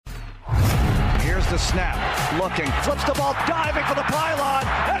the snap, looking, flips the ball, diving for the pylon,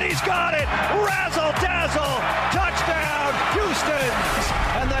 and he's got it! Razzle-dazzle! Touchdown, Houston!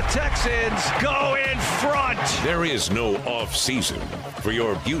 And the Texans go in front! There is no off-season for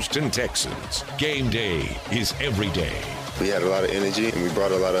your Houston Texans. Game day is every day. We had a lot of energy, and we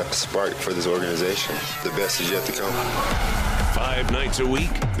brought a lot of spark for this organization. The best is yet to come. 5 nights a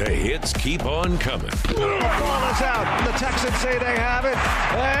week, the hits keep on coming. The ball is out. The Texans say they have it,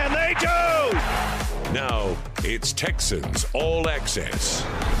 and they do! Now, it's Texans All Access.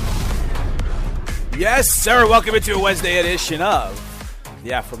 Yes, sir. Welcome into a Wednesday edition of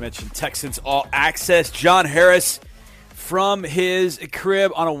the aforementioned Texans All Access. John Harris from his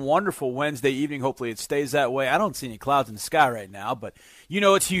crib on a wonderful Wednesday evening. Hopefully it stays that way. I don't see any clouds in the sky right now, but you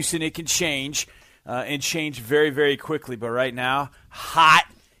know it's Houston. It can change and change very, very quickly. But right now, hot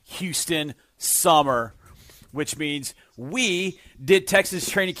Houston summer, which means we did Texas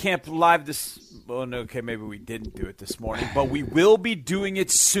training camp live this – well, no, okay, maybe we didn't do it this morning, but we will be doing it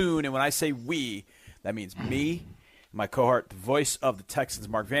soon. And when I say we, that means me, my cohort, the voice of the Texans,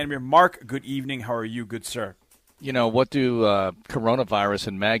 Mark Vandermeer. Mark, good evening. How are you, good sir? You know, what do coronavirus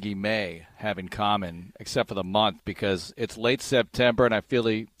and Maggie May have in common, except for the month? Because it's late September, and I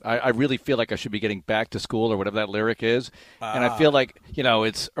really feel like I should be getting back to school or whatever that lyric is. And I feel like, you know,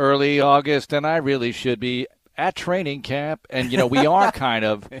 it's early August, and I really should be at training camp. And, you know, we are kind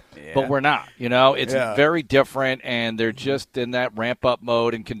of, but we're not. You know, it's very different, and they're just in that ramp-up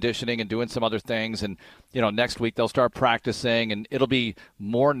mode and conditioning and doing some other things. And, you know, next week they'll start practicing, and it'll be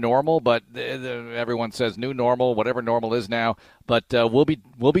more normal. But everyone says new normal, whatever normal is now. But we'll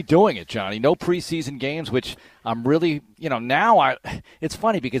be doing it, Johnny. No preseason games, which I'm really, you know, now it's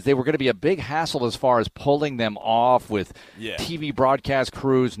funny because they were going to be a big hassle as far as pulling them off with TV broadcast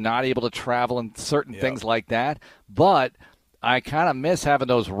crews not able to travel and certain things like that. But I kind of miss having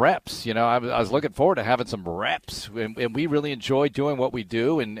those reps. You know, I was looking forward to having some reps, and we really enjoy doing what we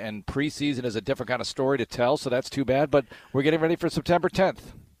do, and preseason is a different kind of story to tell, so that's too bad. But we're getting ready for September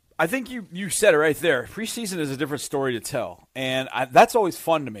 10th. I think you said it right there. Preseason is a different story to tell, and that's always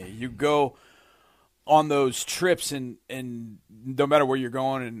fun to me. You go on those trips, and no matter where you're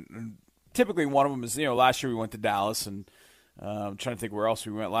going, and typically one of them is, you know, last year we went to Dallas, and I'm trying to think where else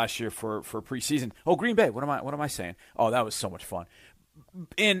we went last year for preseason. Oh, Green Bay. What am I saying? Oh, that was so much fun.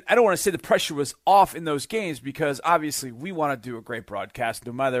 And I don't want to say the pressure was off in those games because obviously we want to do a great broadcast,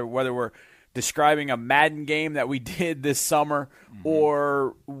 no matter whether we're describing a Madden game that we did this summer,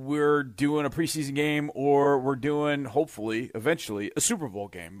 or we're doing a preseason game, or we're doing, hopefully, eventually, a Super Bowl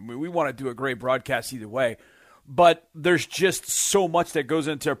game. We want to do a great broadcast either way. But there's just so much that goes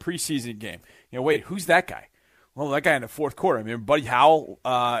into a preseason game. You know, wait, who's that guy? Well, that guy in the fourth quarter. I mean, Buddy Howell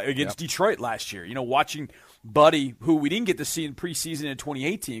against Detroit last year. You know, watching Buddy, who we didn't get to see in preseason in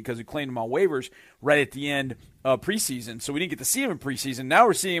 2018 because we claimed him on waivers right at the end of preseason. So we didn't get to see him in preseason. Now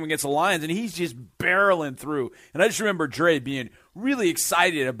we're seeing him against the Lions, and he's just barreling through. And I just remember Dre being really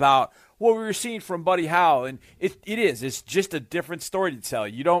excited about what we were seeing from Buddy Howell. And it is. It's just a different story to tell.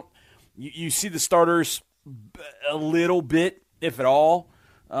 You see the starters a little bit, if at all.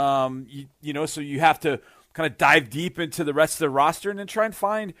 You know, so you have to kind of dive deep into the rest of the roster and then try and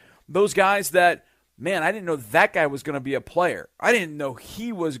find those guys that, man, I didn't know that guy was going to be a player. I didn't know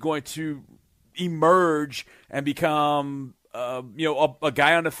he was going to emerge and become, a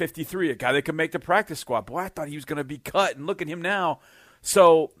guy on the 53, a guy that could make the practice squad. Boy, I thought he was going to be cut, and look at him now.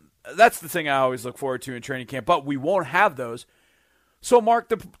 So that's the thing I always look forward to in training camp, but we won't have those. So, Mark,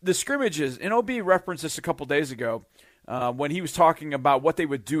 the scrimmages, and OB referenced this a couple days ago when he was talking about what they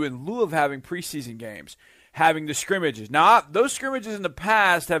would do in lieu of having preseason games, having the scrimmages. Now, those scrimmages in the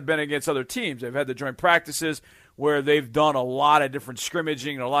past have been against other teams. They've had the joint practices where they've done a lot of different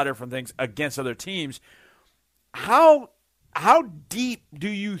scrimmaging and a lot of different things against other teams. How deep do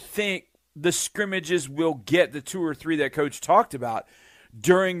you think the scrimmages will get, the 2 or 3 that Coach talked about,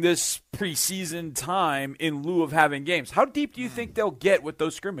 during this preseason time in lieu of having games? How deep do you think they'll get with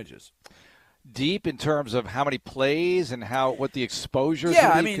those scrimmages? Deep in terms of how many plays and what the exposure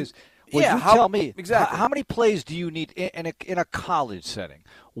yeah, be? I mean, tell me exactly how many plays do you need in a college setting?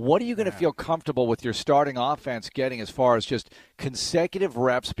 What are you going to feel comfortable with your starting offense getting as far as just consecutive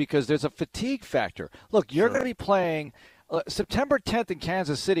reps? Because there's a fatigue factor. Look, you're going to be playing September 10th in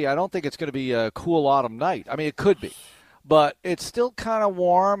Kansas City. I don't think it's going to be a cool autumn night. I mean, it could be. But it's still kind of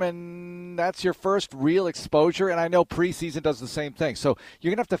warm, and that's your first real exposure. And I know preseason does the same thing. So you're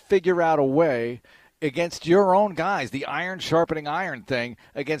going to have to figure out a way against your own guys, the iron sharpening iron thing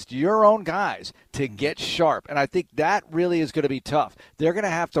against your own guys to get sharp. And I think that really is going to be tough. They're going to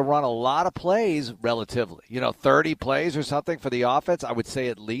have to run a lot of plays relatively, 30 plays or something for the offense, I would say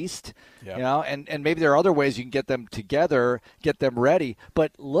at least, and maybe there are other ways you can get them together, get them ready.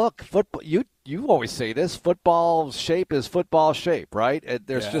 But look, football, you always say this, football shape is football shape, right?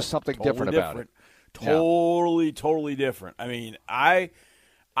 There's just something different about it. Totally different. I mean, I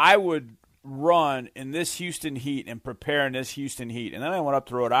would run in this Houston heat and prepare in this Houston heat, and then I went up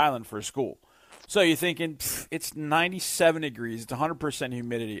to Rhode Island for school. So you're thinking, it's 97 degrees, it's 100%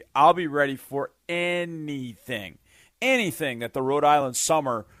 humidity. I'll be ready for anything that the Rhode Island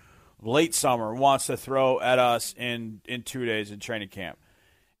summer, late summer, wants to throw at us in 2 days in training camp.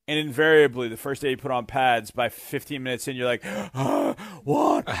 And invariably, the first day you put on pads, by 15 minutes in, you're like,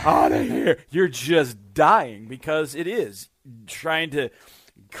 what? Out of here. You're just dying because it is. Trying to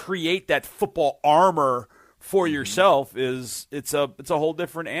create that football armor for yourself it's a whole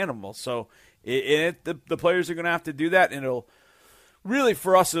different animal. So the players are going to have to do that, and it'll really,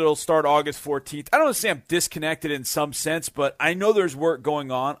 for us, it'll start August 14th. I don't want to say I'm disconnected in some sense, but I know there's work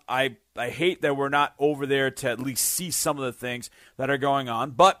going on. I hate that we're not over there to at least see some of the things that are going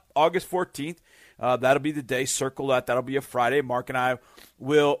on. But August 14th, that'll be the day. Circle that. That'll be a Friday. Mark and I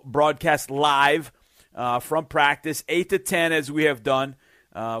will broadcast live from practice, 8 to 10, as we have done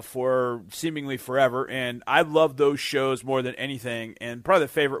for seemingly forever. And I love those shows more than anything. And probably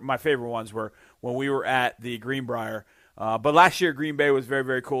my favorite ones were when we were at the Greenbrier. But last year, Green Bay was very,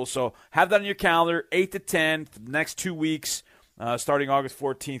 very cool. So have that on your calendar, 8 to 10 for the next 2 weeks. Starting August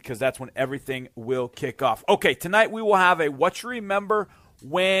 14th, because that's when everything will kick off. Okay, tonight we will have a What You Remember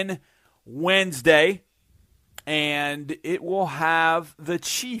When Wednesday, and it will have the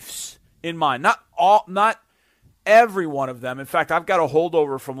Chiefs in mind. Not every one of them. In fact, I've got a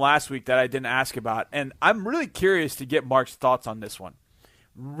holdover from last week that I didn't ask about, and I'm really curious to get Mark's thoughts on this one.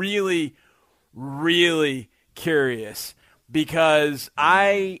 Really, really curious, because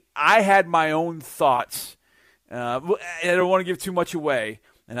I had my own thoughts. I don't want to give too much away,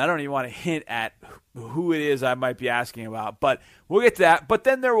 and I don't even want to hint at who it is I might be asking about. But we'll get to that. But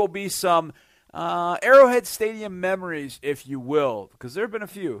then there will be some Arrowhead Stadium memories, if you will, because there have been a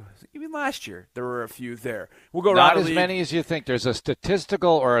few. Even last year, there were a few there. We'll go not as many as you think. There's a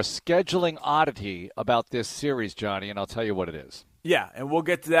statistical or a scheduling oddity about this series, Johnny, and I'll tell you what it is. Yeah, and we'll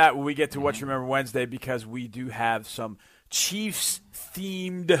get to that when we get to What You Remember Wednesday, because we do have some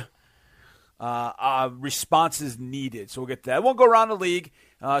Chiefs-themed responses needed. So we'll get to that. We'll go around the league,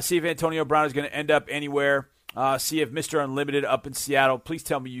 see if Antonio Brown is going to end up anywhere, see if Mr. Unlimited up in Seattle. Please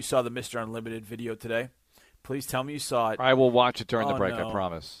tell me you saw the Mr. Unlimited video today. Please tell me you saw it. I will watch it during the break, I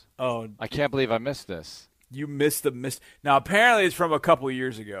promise. Oh, I can't believe I missed this. You missed the miss. Now, apparently it's from a couple of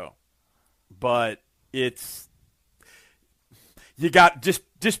years ago, but it's – you got –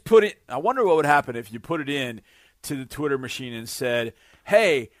 just put it – I wonder what would happen if you put it in to the Twitter machine and said,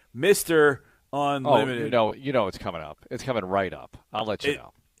 hey, Mr. Unlimited. Oh, you know it's coming up. It's coming right up. I'll let you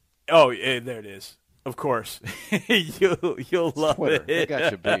know. Oh, yeah, there it is. Of course. You'll love Twitter. it. They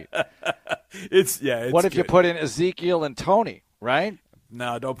got you beat. It's what if you put in Ezekiel and Tony, right?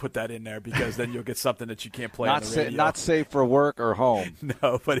 No, don't put that in there, because then you'll get something that you can't play on the radio. Not safe for work or home.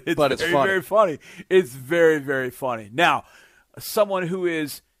 No, but it's very, funny. very funny. It's very, very funny. Now, someone who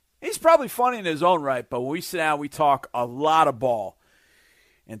is – he's probably funny in his own right, but when we sit down, we talk a lot of ball.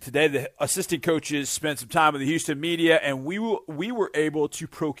 And today the assistant coaches spent some time with the Houston media, and we were able to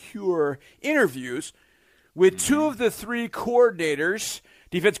procure interviews with two of the three coordinators,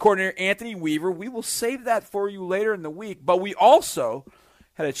 defense coordinator Anthony Weaver. We will save that for you later in the week. But we also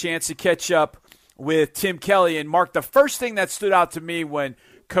had a chance to catch up with Tim Kelly. And, Mark, the first thing that stood out to me when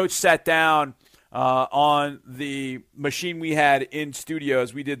Coach sat down on the machine we had in studio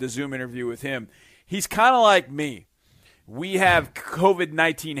as we did the Zoom interview with him, he's kind of like me. We have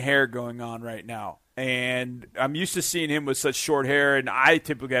COVID-19 hair going on right now, and I'm used to seeing him with such short hair, and I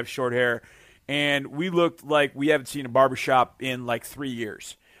typically have short hair, and we looked like we haven't seen a barbershop in like 3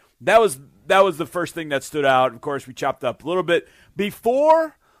 years. That was the first thing that stood out. Of course, we chopped up a little bit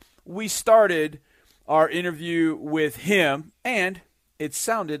before we started our interview with him, and it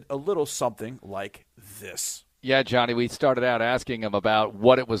sounded a little something like this. Yeah, Johnny, we started out asking him about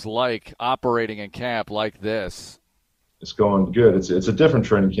what it was like operating in camp like this. It's going good. It's a different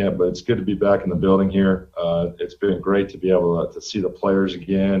training camp, but it's good to be back in the building here. It's been great to be able to see the players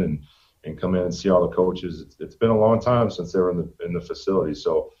again and come in and see all the coaches. It's been a long time since they were in the facility,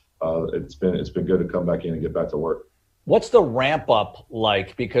 so it's been good to come back in and get back to work. What's the ramp up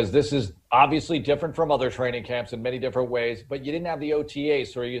like? Because this is obviously different from other training camps in many different ways, but you didn't have the OTAs.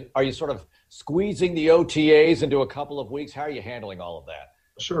 So are you sort of squeezing the OTAs into a couple of weeks? How are you handling all of that?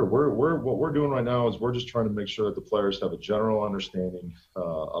 Sure. What we're doing right now is we're just trying to make sure that the players have a general understanding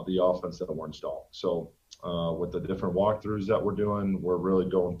of the offense that we're installing. So with the different walkthroughs that we're doing, we're really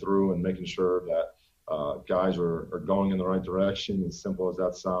going through and making sure that guys are going in the right direction, as simple as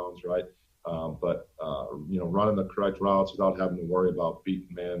that sounds, right? But running the correct routes without having to worry about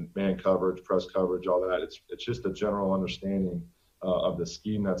beating man coverage, press coverage, all that. It's just a general understanding of the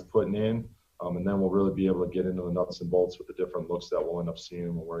scheme that's putting in. And then we'll really be able to get into the nuts and bolts with the different looks that we'll end up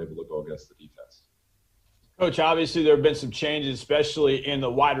seeing when we're able to go against the defense. Coach, obviously there have been some changes, especially in the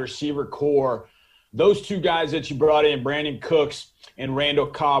wide receiver core. Those two guys that you brought in, Brandon Cooks and Randall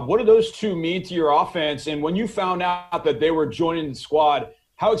Cobb, what do those two mean to your offense? And when you found out that they were joining the squad,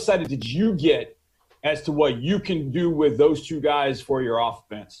 how excited did you get as to what you can do with those two guys for your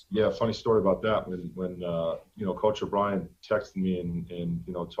offense? Yeah, funny story about that. When Coach O'Brien texted me and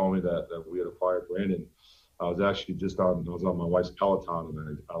told me that we had acquired Brandon, I was actually on my wife's Peloton,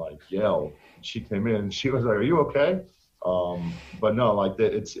 and I like yelled. She came in and she was like, "Are you okay?" But no,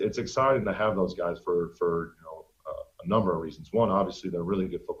 it's exciting to have those guys for a number of reasons. One, obviously they're really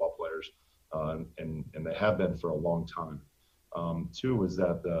good football players, and they have been for a long time. Two is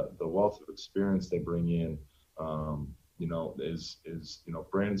that the wealth of experience they bring in, is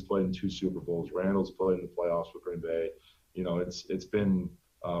Brandon's played in 2 Super Bowls, Randall's played in the playoffs with Green Bay. It's been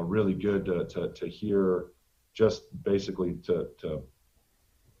really good to hear, just basically to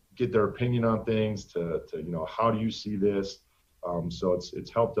get their opinion on things, to how do you see this? So it's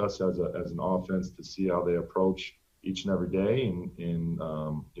helped us as an offense to see how they approach each and every day, and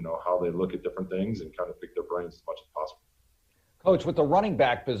how they look at different things and kind of pick their brains as much as possible. Coach, with the running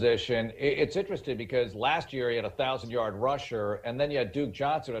back position, it's interesting because last year he had a 1,000-yard rusher, and then you had Duke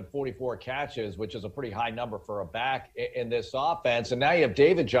Johnson at 44 catches, which is a pretty high number for a back in this offense. And now you have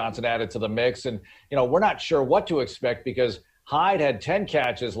David Johnson added to the mix, and we're not sure what to expect because Hyde had 10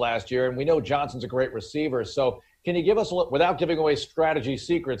 catches last year, and we know Johnson's a great receiver. So can you give us, without giving away strategy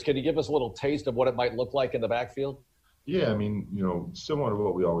secrets, can you give us a little taste of what it might look like in the backfield? Yeah, I mean, similar to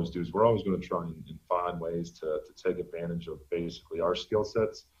what we always do is we're always going to try and find ways to take advantage of basically our skill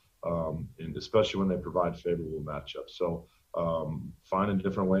sets, and especially when they provide favorable matchups. So finding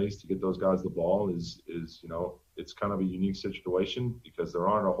different ways to get those guys the ball is it's kind of a unique situation because there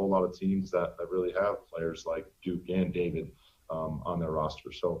aren't a whole lot of teams that really have players like Duke and David on their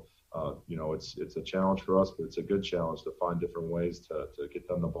roster. So it's a challenge for us, but it's a good challenge to find different ways to get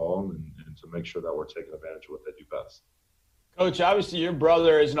them the ball and to make sure that we're taking advantage of what they do best. Coach, obviously your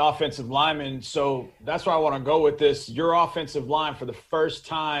brother is an offensive lineman, so that's why I want to go with this. Your offensive line, for the first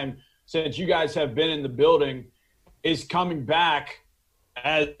time since you guys have been in the building, is coming back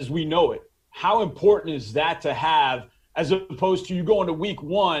as we know it. How important is that to have, as opposed to you going to week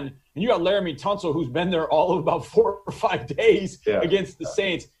 1 and you got Laramie Tunsil, who's been there all of about 4 or 5 days against the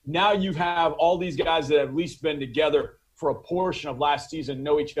Saints. Now you have all these guys that have at least been together for a portion of last season,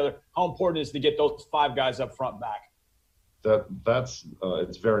 know each other. How important is it to get those 5 guys up front back? That's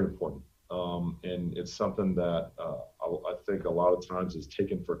it's very important, and it's something that I think a lot of times is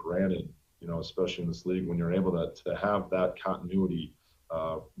taken for granted. Especially in this league, when you're able to have that continuity,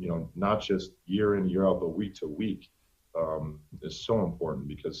 not just year in year out, but week to week, is so important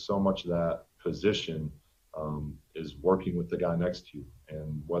because so much of that position is working with the guy next to you,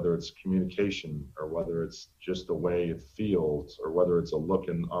 and whether it's communication or whether it's just the way it feels or whether it's a look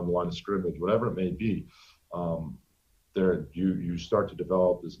on the line of scrimmage, whatever it may be. You start to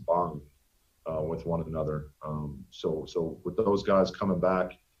develop this bond with one another. So with those guys coming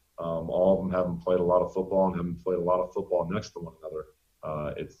back, all of them haven't played a lot of football and haven't played a lot of football next to one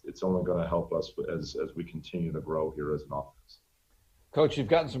another. It's only going to help us as we continue to grow here as an offense. Coach, you've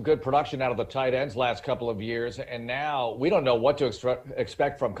gotten some good production out of the tight ends last couple of years, and now we don't know what to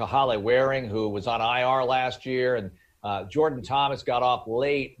expect from Kahale Waring, who was on IR last year, and Jordan Thomas got off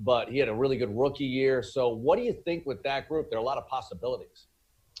late, but he had a really good rookie year. So what do you think with that group? There are a lot of possibilities.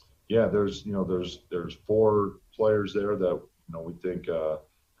 Yeah, there's 4 players there that we think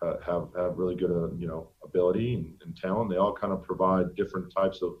have really good ability and talent. They all kind of provide different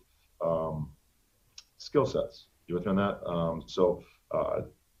types of skill sets. You with me on that? So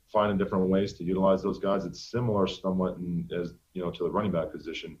finding different ways to utilize those guys. It's similar somewhat to the running back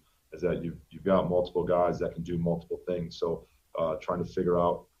position, is that you've got multiple guys that can do multiple things. So trying to figure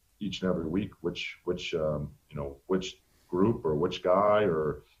out each and every week which group or which guy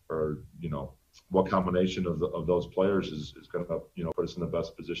or what combination of those players is going to put us in the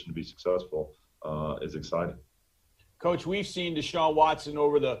best position to be successful is exciting. Coach, we've seen Deshaun Watson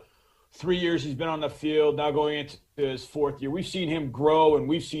over the 3 years he's been on the field, now going into his fourth year. We've seen him grow, and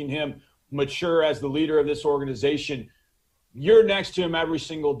we've seen him mature as the leader of this organization. You're next to him every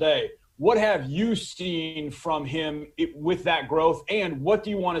single day. What have you seen from him with that growth, and what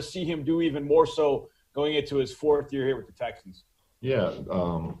do you want to see him do even more so going into his fourth year here with the Texans? Yeah,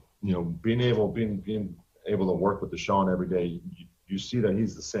 being able to work with Deshaun every day, you see that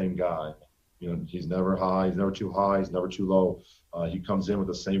he's the same guy. He's never high, he's never too high, he's never too low. He comes in with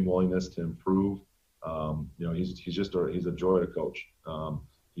the same willingness to improve. He's a joy to coach.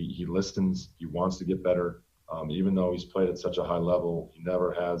 He listens, he wants to get better. Even though he's played at such a high level, he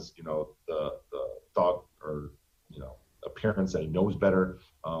never has, the thought or, appearance that he knows better.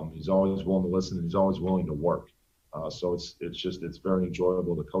 He's always willing to listen, and he's always willing to work. So it's very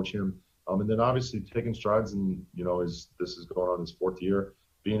enjoyable to coach him. And then obviously taking strides, and this is going on his fourth year,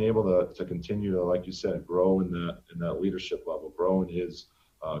 being able to continue to, like you said, grow in that leadership level, grow in his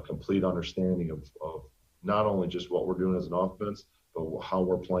complete understanding of not only just what we're doing as an offense, but how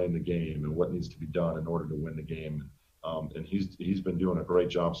we're playing the game and what needs to be done in order to win the game. And he's been doing a great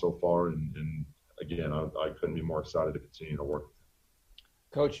job so far. And again, I couldn't be more excited to continue to work with him.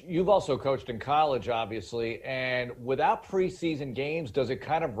 Coach, you've also coached in college, obviously, and without preseason games, does it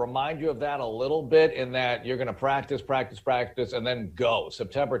kind of remind you of that a little bit, in that you're going to practice, and then go?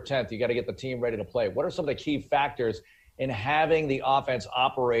 September 10th, you got to get the team ready to play. What are some of the key factors in having the offense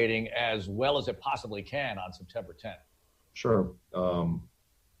operating as well as it possibly can on September 10th? Sure.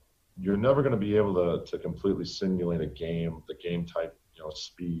 You're never going to be able to completely simulate the game type,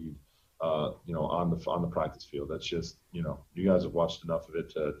 speed, on the practice field. That's just, you guys have watched enough of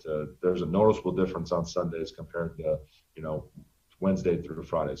it there's a noticeable difference on Sundays compared to, Wednesday through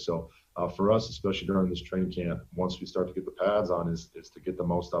Friday. So for us, especially during this training camp, once we start to get the pads on, is to get the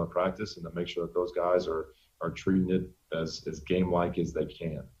most out of practice and to make sure that those guys are treating it as game-like as they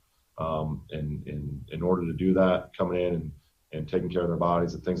can. And in order to do that, coming in and taking care of their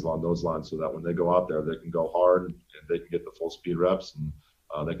bodies and things along those lines, so that when they go out there, they can go hard and they can get the full speed reps, and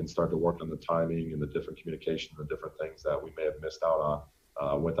they can start to work on the timing and the different communication, the different things that we may have missed out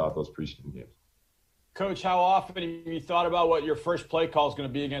on without those preseason games. Coach, how often have you thought about what your first play call is going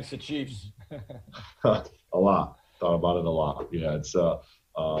to be against the Chiefs? A lot. Thought about it a lot. Yeah, it's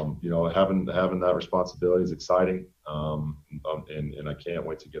having that responsibility is exciting, and I can't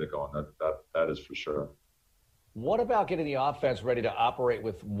wait to get it going. That is for sure. What about getting the offense ready to operate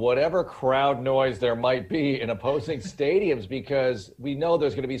with whatever crowd noise there might be in opposing stadiums? Because we know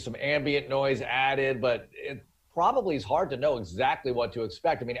there's going to be some ambient noise added, but it probably is hard to know exactly what to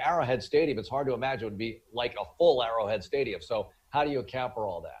expect. I mean, Arrowhead Stadium, it's hard to imagine it would be like a full Arrowhead Stadium. So how do you account for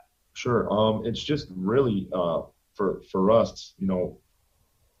all that? Sure. It's just really for us,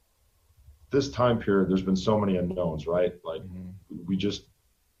 this time period, there's been so many unknowns, right? Like we just,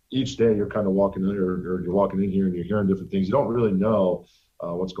 each day you're kind of walking in, or you're walking in here and you're hearing different things. You don't really know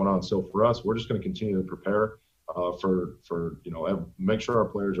what's going on. So for us, we're just going to continue to prepare make sure our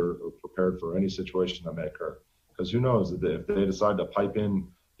players are prepared for any situation that may occur. Because who knows, if they decide to pipe in,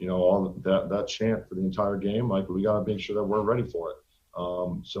 all that chant for the entire game, like, we got to make sure that we're ready for it.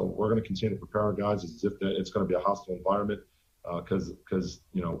 So we're going to continue to prepare our guys as if it's going to be a hostile environment. Because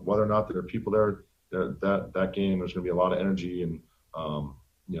whether or not there are people there, that game, there's going to be a lot of energy, and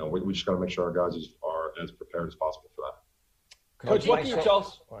we just got to make sure our guys are as prepared as possible for that. Coach, what can you tell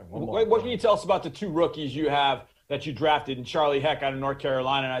us? What can you tell us about the two rookies you have that you drafted, in Charlie Heck out of North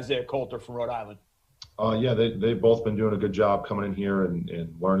Carolina and Isaiah Coulter from Rhode Island? Yeah, they've both been doing a good job coming in here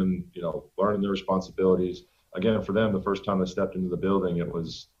and learning their responsibilities. Again, for them, the first time they stepped into the building, it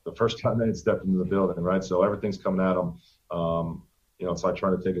was the first time they had stepped into the building, right? So everything's coming at them. It's like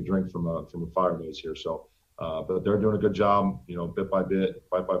trying to take a drink from a fire hose here. So, but they're doing a good job, bit by bit,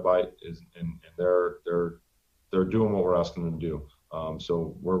 bite by bite, and they're doing what we're asking them to do.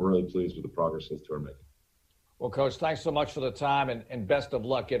 So we're really pleased with the progress those two are making. Well, Coach, thanks so much for the time, and best of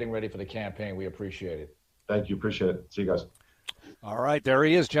luck getting ready for the campaign. We appreciate it. Thank you. Appreciate it. See you guys. All right. There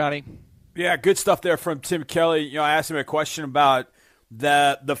he is, Johnny. Yeah, good stuff there from Tim Kelly. I asked him a question about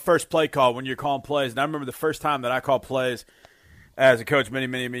the first play call when you're calling plays. And I remember the first time that I called plays as a coach many,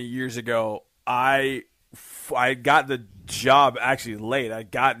 many, many years ago, I got the job actually late.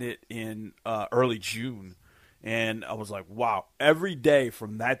 I'd gotten it in early June. And I was like, wow, every day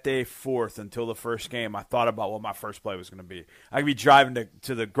from that day forth until the first game, I thought about what my first play was going to be. I could be driving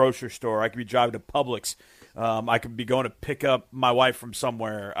to the grocery store. I could be driving to Publix. I could be going to pick up my wife from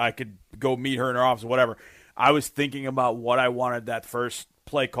somewhere. I could go meet her in her office, whatever. I was thinking about what I wanted that first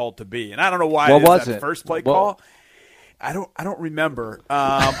play call to be. And I don't know why what was that first play call. I don't remember.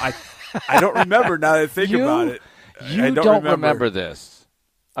 I don't remember now that I think about it. You don't remember this.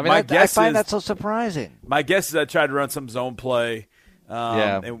 I mean, I find that so surprising. My guess is I tried to run some zone play.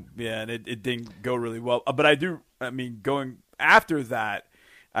 And it didn't go really well. But going after that,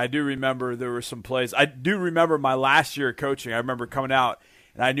 I do remember there were some plays. I do remember my last year of coaching. I remember coming out,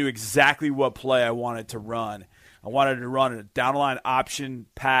 and I knew exactly what play I wanted to run. I wanted to run a down-the-line option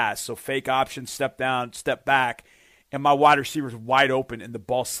pass, so fake option, step down, step back, and my wide receiver's wide open, and the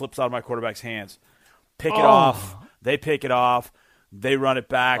ball slips out of my quarterback's hands. Pick it off. They pick it off. They run it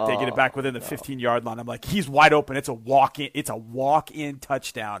back. They get it back within the 15-yard line. I'm like, he's wide open. It's a walk-in. It's a walk-in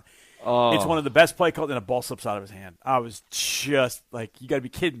touchdown. It's one of the best play calls, and a ball slips out of his hand. I was just like, you got to be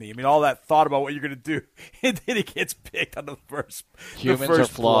kidding me. I mean, all that thought about what you're going to do, and then he gets picked on the first Humans are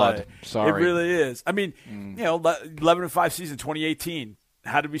flawed. Play. Sorry. It really is. I mean, 11-5 season, 2018.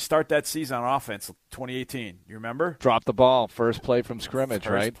 How did we start that season on offense, 2018? You remember? Drop the ball. First play from scrimmage,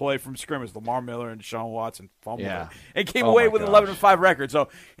 right? First play from scrimmage. Lamar Miller and Deshaun Watson fumbled it. And came Oh away my with an gosh. 11-5 record. So,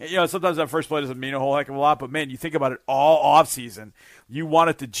 sometimes that first play doesn't mean a whole heck of a lot. But, man, you think about it all offseason. You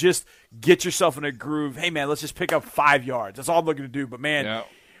wanted to just get yourself in a groove. Hey, man, let's just pick up 5 yards. That's all I'm looking to do. But, man,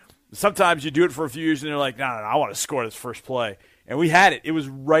 sometimes you do it for a few years, and they're like, no, I want to score this first play. And we had it. It was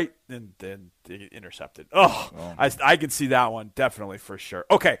right, and then they intercepted. I can see that one definitely for sure.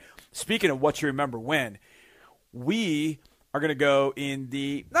 Okay, speaking of what you remember when, we are going to go in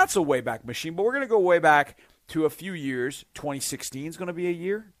the not-so-way-back machine, but we're going to go way back to a few years. 2016 is going to be a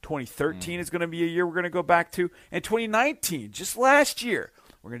year. 2013 is going to be a year we're going to go back to. And 2019, just last year.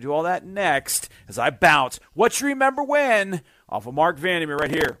 We're going to do all that next as I bounce what you remember when off of Mark Vandermeer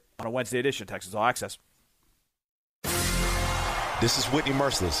right here on a Wednesday edition of Texans All Access. This is Whitney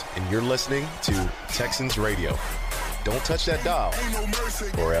Merciless, and you're listening to Texans Radio. Don't touch that dial,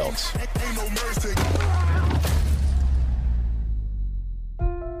 or else.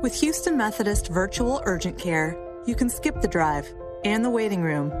 With Houston Methodist Virtual Urgent Care, you can skip the drive and the waiting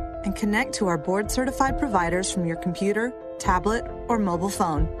room and connect to our board-certified providers from your computer, tablet, or mobile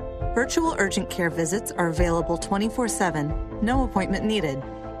phone. Virtual urgent care visits are available 24/7, no appointment needed,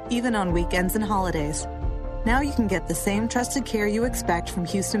 even on weekends and holidays. Now you can get the same trusted care you expect from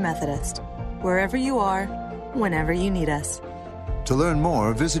Houston Methodist, wherever you are, whenever you need us. To learn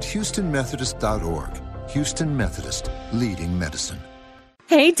more, visit HoustonMethodist.org. Houston Methodist, leading medicine.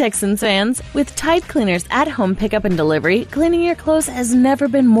 Hey Texans fans! With Tide Cleaners at-home pickup and delivery, cleaning your clothes has never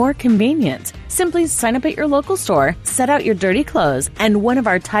been more convenient. Simply sign up at your local store, set out your dirty clothes, and one of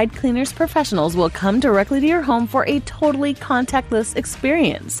our Tide Cleaners professionals will come directly to your home for a totally contactless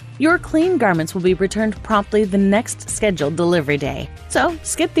experience. Your clean garments will be returned promptly the next scheduled delivery day. So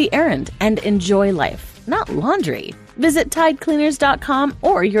skip the errand and enjoy life, not laundry. Visit TideCleaners.com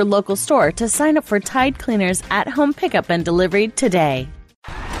or your local store to sign up for Tide Cleaners at-home pickup and delivery today.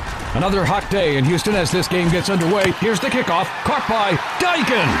 Another hot day in Houston as this game gets underway. Here's the kickoff, caught by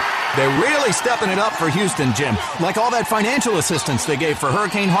Daikin. They're really stepping it up for Houston, Jim. Like all that financial assistance they gave for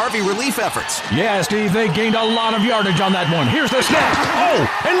Hurricane Harvey relief efforts. Yeah, Steve, they gained a lot of yardage on that one. Here's the snap. Oh,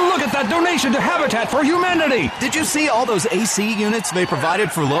 and look at that donation to Habitat for Humanity. Did you see all those AC units they provided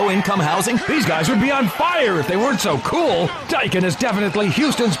for low-income housing? These guys would be on fire if they weren't so cool. Daikin is definitely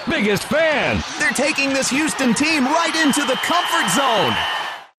Houston's biggest fan. They're taking this Houston team right into the comfort zone.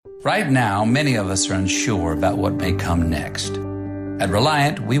 Right now, many of us are unsure about what may come next. At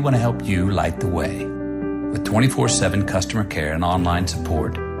Reliant, we want to help you light the way. With 24/7 customer care and online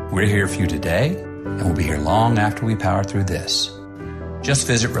support, we're here for you today, and we'll be here long after we power through this. Just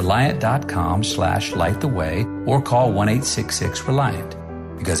visit Reliant.com/lighttheway or call 1-866-RELIANT.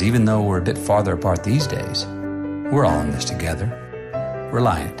 Because even though we're a bit farther apart these days, we're all in this together.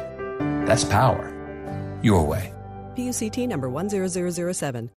 Reliant. That's power. Your way. PUCT number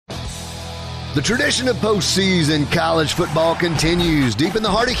 10007. The tradition of postseason college football continues deep in the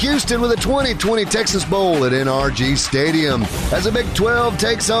heart of Houston with the 2020 Texas Bowl at NRG Stadium as the Big 12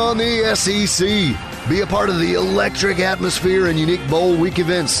 takes on the SEC. Be a part of the electric atmosphere and unique Bowl Week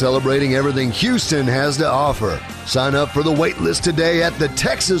events celebrating everything Houston has to offer. Sign up for the wait list today at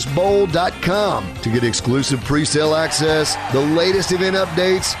thetexasbowl.com to get exclusive pre-sale access, the latest event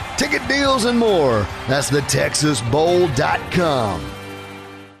updates, ticket deals, and more. That's thetexasbowl.com.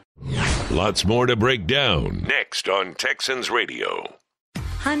 Lots more to break down next on Texans Radio.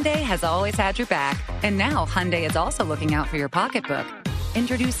 Hyundai has always had your back, and now Hyundai is also looking out for your pocketbook.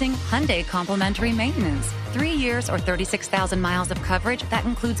 Introducing Hyundai Complimentary Maintenance. 3 years or 36,000 miles of coverage that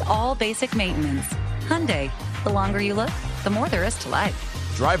includes all basic maintenance. Hyundai, the longer you look, the more there is to life.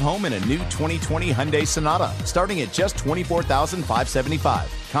 Drive home in a new 2020 Hyundai Sonata, starting at just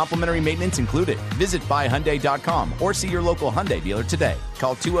 $24,575. Complimentary maintenance included. Visit buyhyundai.com or see your local Hyundai dealer today.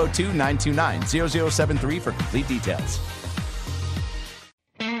 Call 202-929-0073 for complete details.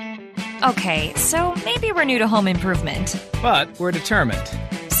 Okay, so maybe we're new to home improvement. But we're determined.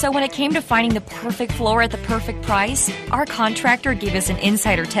 So when it came to finding the perfect floor at the perfect price, our contractor gave us an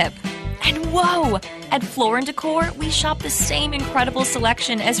insider tip. And whoa! At Floor & Decor, we shop the same incredible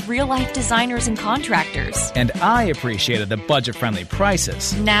selection as real-life designers and contractors. And I appreciated the budget-friendly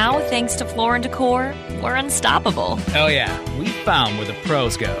prices. Now, thanks to Floor & Decor, we're unstoppable. Oh yeah, we found where the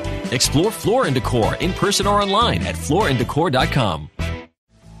pros go. Explore Floor & Decor in person or online at flooranddecor.com.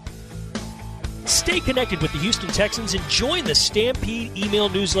 Stay connected with the Houston Texans and join the Stampede email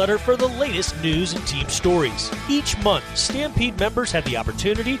newsletter for the latest news and team stories. Each month, Stampede members have the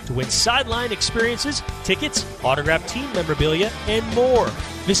opportunity to win sideline experiences, tickets, autographed team memorabilia, and more.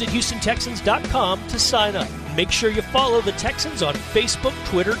 Visit HoustonTexans.com to sign up. Make sure you follow the Texans on Facebook,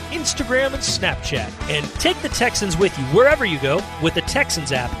 Twitter, Instagram, and Snapchat. And take the Texans with you wherever you go with the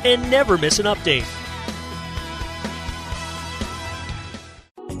Texans app and never miss an update.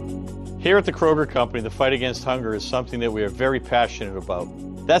 Here at the Kroger Company, the fight against hunger is something that we are very passionate about.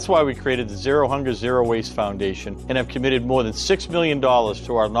 That's why we created the Zero Hunger, Zero Waste Foundation and have committed more than $6 million to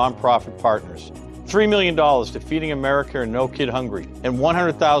our nonprofit partners. $3 million to Feeding America and No Kid Hungry, and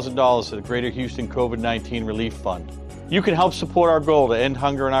 $100,000 to the Greater Houston COVID-19 Relief Fund. You can help support our goal to end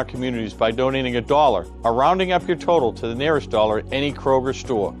hunger in our communities by donating $1 or rounding up your total to the nearest dollar at any Kroger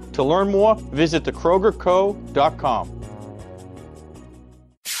store. To learn more, visit thekrogerco.com.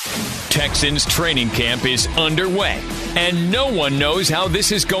 Texans training camp is underway, and no one knows how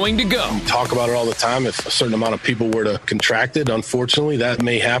this is going to go. Talk about it all the time. If a certain amount of people were to contract it, unfortunately, that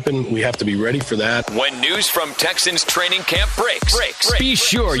may happen. We have to be ready for that. When news from Texans training camp breaks, be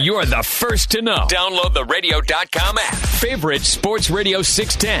sure you're the first to know. Download the radio.com app, favorite Sports Radio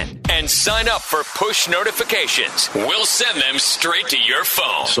 610, and sign up for push notifications. We'll send them straight to your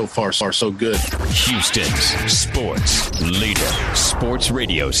phone. So far, so good. Houston's sports leader, Sports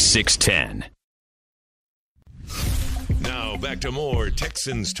Radio 610. Now back to more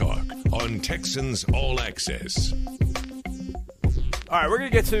Texans talk on Texans All Access. All right, we're going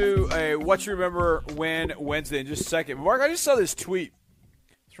to get to a What You Remember When Wednesday in just a second. Mark, I just saw this tweet.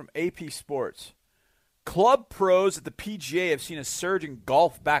 It's from AP Sports. Club pros at the PGA have seen a surge in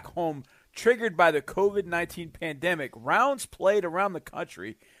golf back home triggered by the COVID-19 pandemic. Rounds played around the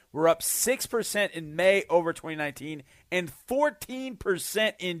country were up 6% in May over 2019 and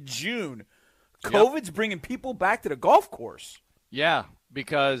 14% in June. COVID's bringing people back to the golf course. Yeah,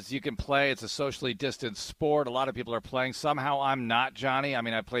 because you can play. It's a socially distanced sport. A lot of people are playing. Somehow I'm not, Johnny. I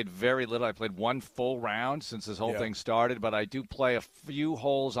mean, I played very little. I played one full round since this whole thing started, but I do play a few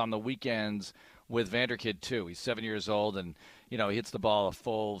holes on the weekends with Vanderkid, too. He's 7 years old, and, you know, he hits the ball a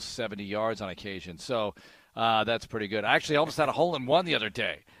full 70 yards on occasion. So that's pretty good. I actually almost had a hole-in-one the other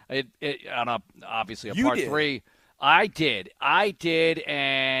day. Obviously a par 3. I did,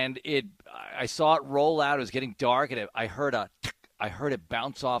 and I saw it roll out. It was getting dark, and I heard it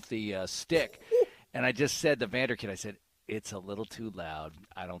bounce off the stick, and I just said to Vanderkid, I said, "It's a little too loud.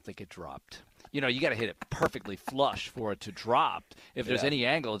 I don't think it dropped." You know, you got to hit it perfectly flush for it to drop. If there's any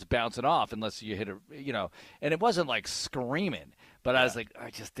angle, it's bouncing off unless you hit it, you know. And it wasn't like screaming, but I was like,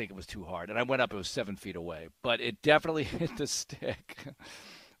 I just think it was too hard. And I went up, it was 7 feet away, but it definitely hit the stick.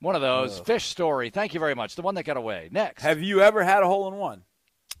 One of those. Fish story. Thank you very much. The one that got away. Next. Have you ever had a hole-in-one?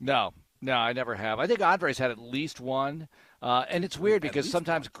 No, I never have. I think Andres had at least one. And it's weird because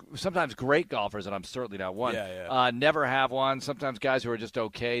sometimes great golfers, and I'm certainly not one, never have one. Sometimes guys who are just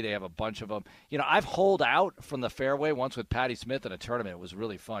okay, they have a bunch of them. You know, I've holed out from the fairway once with Patti Smith in a tournament. It was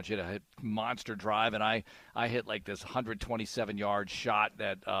really fun. She had a monster drive, and I hit like this 127-yard shot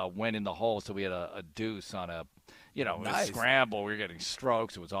that went in the hole, so we had a deuce on a a scramble. We were getting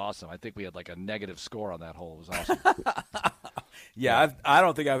strokes. It was awesome. I think we had like a negative score on that hole. It was awesome. I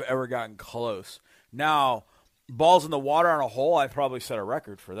don't think I've ever gotten close. Now, balls in the water on a hole, I probably set a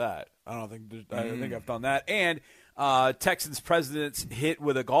record for that. I don't think I've done that. And Texans presidents hit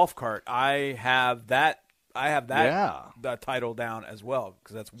with a golf cart. I have that title down as well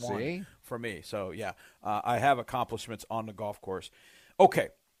because that's one for me. So I have accomplishments on the golf course. Okay,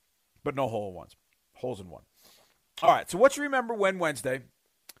 but no holes in one. All right, so what you remember when Wednesday?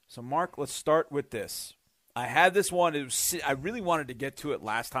 So, Mark, let's start with this. I had this one. I really wanted to get to it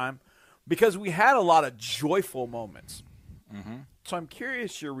last time because we had a lot of joyful moments. Mm-hmm. So I'm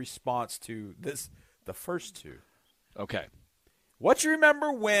curious your response to this, the first two. Okay. What you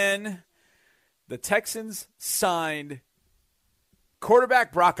remember when the Texans signed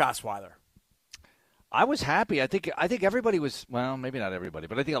Quarterback Brock Osweiler. I was happy. I think everybody was, well, maybe not everybody,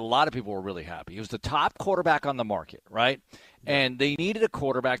 but I think a lot of people were really happy. He was the top quarterback on the market, right? Yeah. And they needed a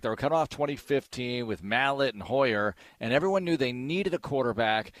quarterback. They were cut off 2015 with Mallett and Hoyer, and everyone knew they needed a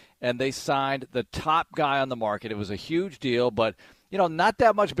quarterback, and they signed the top guy on the market. It was a huge deal, but not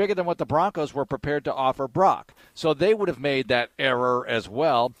that much bigger than what the Broncos were prepared to offer Brock. So they would have made that error as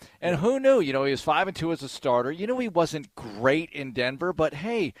well. And who knew? He was 5-2 as a starter. He wasn't great in Denver, but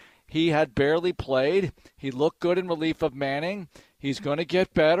hey, he had barely played. He looked good in relief of Manning. He's going to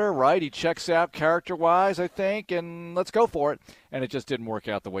get better, right? He checks out character-wise, I think, and let's go for it. And it just didn't work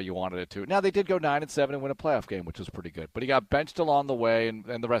out the way you wanted it to. Now, they did go 9-7 and win a playoff game, which was pretty good. But he got benched along the way, and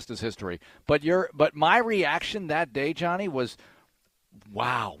the rest is history. But my reaction that day, Johnny, was,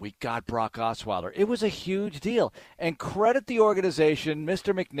 wow, we got Brock Osweiler. It was a huge deal. And credit the organization,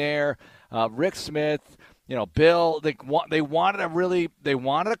 Mr. McNair, Rick Smith, Bill. They wanted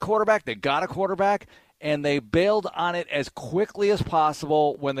a quarterback. They got a quarterback, and they bailed on it as quickly as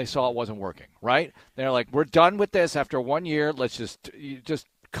possible when they saw it wasn't working, right? They're like, we're done with this after 1 year. Let's just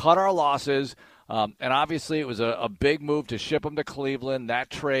cut our losses. And obviously it was a big move to ship him to Cleveland, that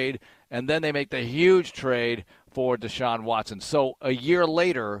trade, and then they make the huge trade for Deshaun Watson. So a year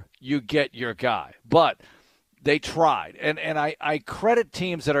later, you get your guy. But they tried. And I credit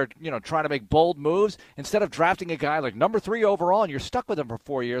teams that are, trying to make bold moves instead of drafting a guy like number 3 overall and you're stuck with him for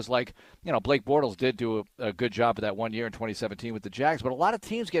 4 years like, Blake Bortles did do a good job of that 1 year in 2017 with the Jags. But a lot of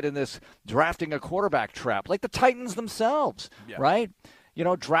teams get in this drafting a quarterback trap, like the Titans themselves, right?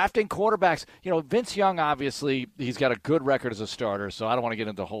 Drafting quarterbacks. Vince Young, obviously, he's got a good record as a starter, so I don't want to get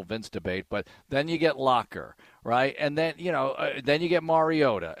into the whole Vince debate. But then you get Locker, right? And then, then you get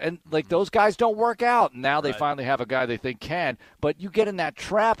Mariota. And, those guys don't work out. Now they finally have a guy they think can. But you get in that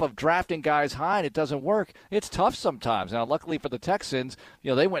trap of drafting guys high, and it doesn't work. It's tough sometimes. Now, luckily for the Texans,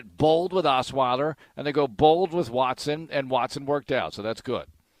 they went bold with Osweiler, and they go bold with Watson, and Watson worked out. So that's good.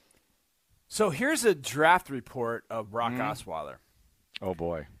 So here's a draft report of Brock Osweiler. Oh,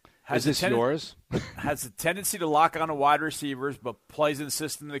 boy. Is this yours? Has a tendency to lock on to wide receivers, but plays in a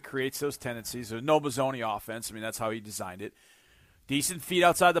system that creates those tendencies. There's no Mazzoni offense. I mean, that's how he designed it. Decent feet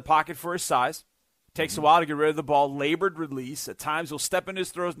outside the pocket for his size. Takes a while to get rid of the ball. Labored release. At times, he'll step in his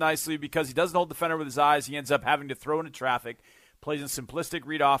throws nicely because he doesn't hold the defender with his eyes. He ends up having to throw into traffic. Plays in simplistic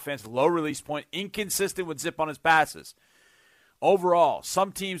read offense. Low release point. Inconsistent with zip on his passes. Overall,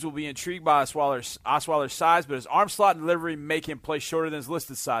 some teams will be intrigued by Osweiler's size, but his arm slot and delivery make him play shorter than his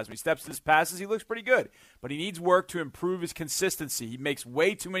listed size. When he steps in his passes, he looks pretty good, but he needs work to improve his consistency. He makes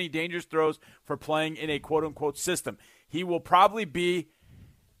way too many dangerous throws for playing in a quote-unquote system. He will probably be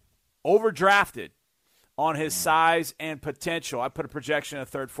overdrafted on his size and potential. I put a projection in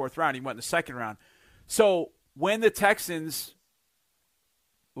the 3rd, 4th round. He went in the 2nd round. So when the Texans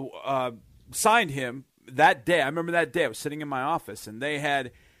signed him, that day, I remember that day, I was sitting in my office, and they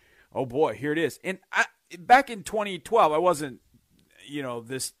had, oh, boy, here it is. And back in 2012, I wasn't,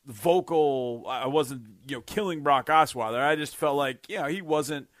 this vocal, I wasn't, killing Brock Osweiler. I just felt like, he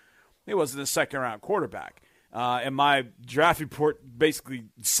wasn't a 2nd-round quarterback. And my draft report basically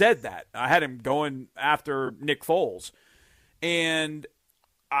said that. I had him going after Nick Foles. And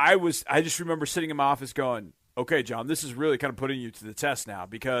I just remember sitting in my office going, okay, John, this is really kind of putting you to the test now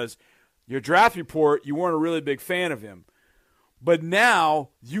because – your draft report, you weren't a really big fan of him. But now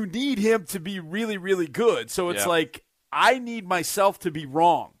you need him to be really, really good. So it's like I need myself to be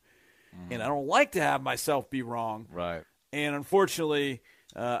wrong. And I don't like to have myself be wrong. Right. And unfortunately,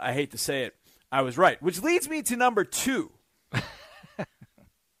 I hate to say it, I was right. Which leads me to number 2.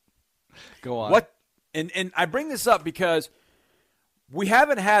 Go on. And I bring this up because we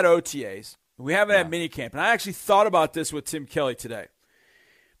haven't had OTAs. We haven't had minicamp. And I actually thought about this with Tim Kelly today.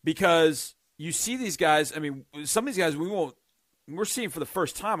 Because you see these guys, I mean, some of these guys we're seeing for the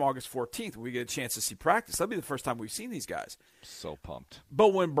first time August 14th when we get a chance to see practice. That'll be the first time we've seen these guys. So pumped.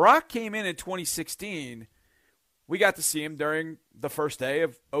 But when Brock came in 2016, we got to see him during the first day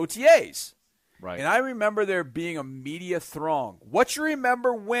of OTAs. Right. And I remember there being a media throng. What you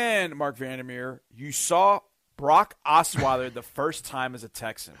remember when, Mark Vandermeer, you saw Brock Osweiler the first time as a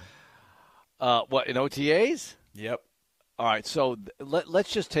Texan? What, in OTAs? Yep. All right, so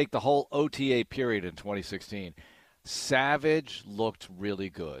let's just take the whole OTA period in 2016. Savage looked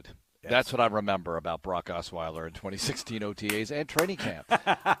really good. Yes. That's what I remember about Brock Osweiler in 2016 OTAs and training camp.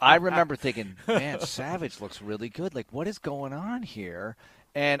 I remember thinking, man, Savage looks really good. Like, what is going on here?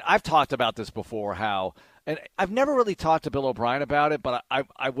 And I've talked about this before, and I've never really talked to Bill O'Brien about it, but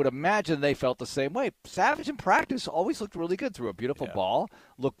I would imagine they felt the same way. Savage in practice always looked really good, threw a beautiful ball,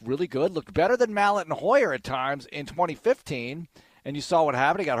 looked really good, looked better than Mallett and Hoyer at times in 2015. And you saw what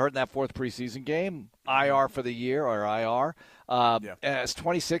happened. He got hurt in that fourth preseason game, IR for the year, or IR. As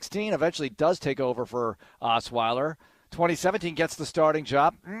 2016 eventually does take over for Osweiler. 2017 gets the starting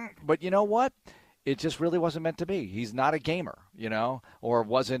job. But you know what? It just really wasn't meant to be. He's not a gamer, or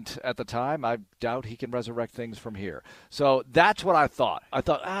wasn't at the time. I doubt he can resurrect things from here. So that's what I thought. I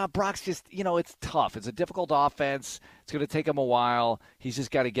thought, Brock's just, it's tough. It's a difficult offense. It's going to take him a while. He's just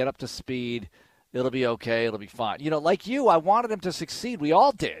got to get up to speed. It'll be okay. It'll be fine. Like you, I wanted him to succeed. We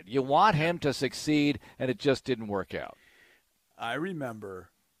all did. You want him to succeed, and it just didn't work out. I remember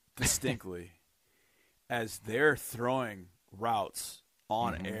distinctly as they're throwing routes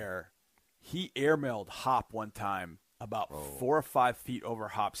on air, he airmailed Hop one time about 4 or 5 feet over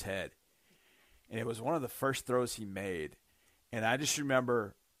Hop's head. And it was one of the first throws he made. And I just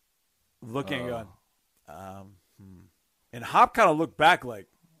remember looking and going, and Hop kind of looked back like,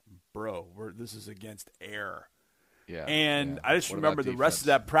 bro, this is against air. Yeah. And I just remember the rest of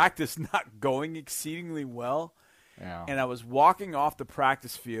that practice not going exceedingly well. Yeah. And I was walking off the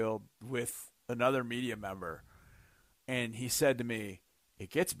practice field with another media member, and he said to me, it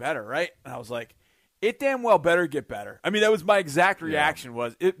gets better, right? And I was like, it damn well better get better. I mean, that was my exact reaction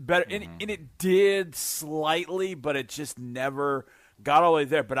was it better. And it did slightly, but it just never got all the way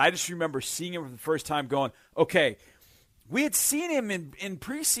there. But I just remember seeing him for the first time going, okay, we had seen him in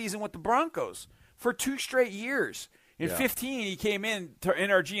preseason with the Broncos for 2 straight years. In 15, he came in to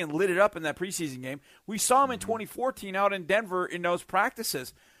NRG and lit it up in that preseason game. We saw him in 2014 out in Denver in those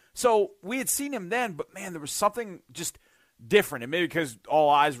practices. So we had seen him then, but, man, there was something just different. And maybe because all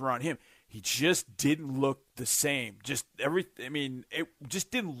eyes were on him. He just didn't look the same. It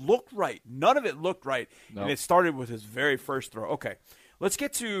just didn't look right. None of it looked right. Nope. And it started with his very first throw. Okay, let's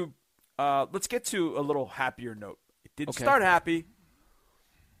get to a little happier note. It didn't start happy.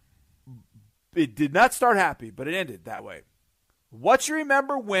 It did not start happy, but it ended that way. What you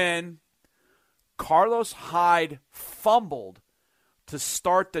remember when Carlos Hyde fumbled to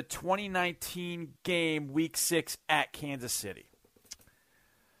start the 2019 game, Week 6 at Kansas City?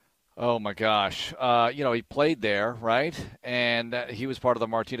 Oh, my gosh. He played there, right? And he was part of the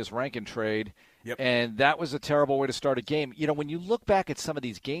Martinez-Rankin trade. Yep. And that was a terrible way to start a game. When you look back at some of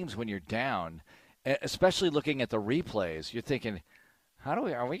these games when you're down, especially looking at the replays, you're thinking,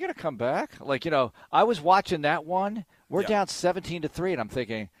 are we going to come back? I was watching that one. We're down 17-3, and I'm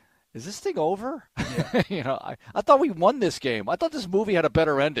thinking, is this thing over? Yeah. I thought we won this game. I thought this movie had a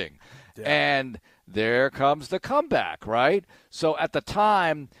better ending. Yeah. And there comes the comeback, right? So at the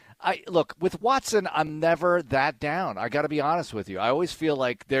time, with Watson, I'm never that down. I got to be honest with you. I always feel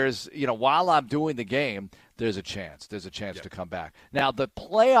like there's, while I'm doing the game, there's a chance. There's a chance to come back. Now, the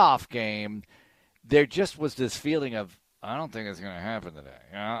playoff game, there just was this feeling of, I don't think it's going to happen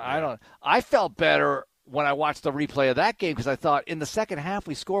today. I felt better when I watched the replay of that game because I thought in the second half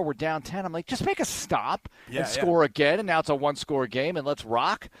we score, we're down 10. I'm like, just make a stop and score again, and now it's a one-score game, and let's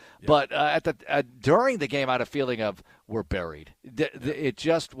rock. Yeah. But during the game, I had a feeling of we're buried. It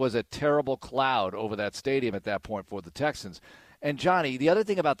just was a terrible cloud over that stadium at that point for the Texans. And, Johnny, the other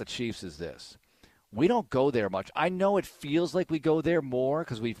thing about the Chiefs is this. We don't go there much. I know it feels like we go there more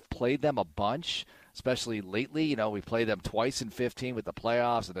because we've played them a bunch, especially lately. We played them twice in 15 with the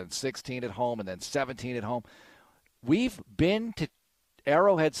playoffs and then 16 at home and then 17 at home. We've been to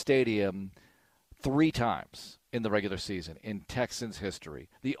Arrowhead Stadium 3 times in the regular season in Texans history.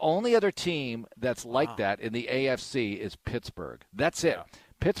 The only other team that's like that in the AFC is Pittsburgh. That's it. Yeah.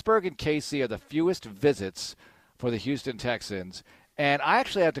 Pittsburgh and KC are the fewest visits for the Houston Texans. And I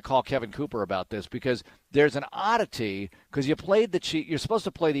actually had to call Kevin Cooper about this because there's an oddity because you're supposed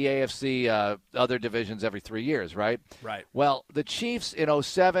to play the AFC other divisions every 3 years, right? Right. Well, the Chiefs in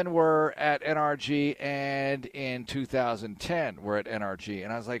 2007 were at NRG and in 2010 were at NRG.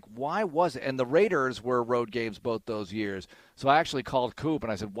 And I was like, why was it? And the Raiders were road games both those years. So I actually called Coop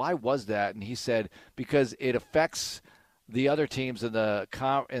and I said, why was that? And he said, because it affects the other teams in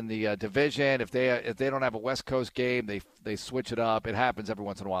the division. If they don't have a West Coast game, they switch it up. It happens every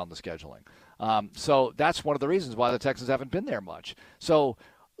once in a while in the scheduling. So that's one of the reasons why the Texans haven't been there much. So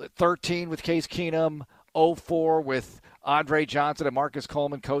 13 with Case Keenum, 04 with Andre Johnson and Marcus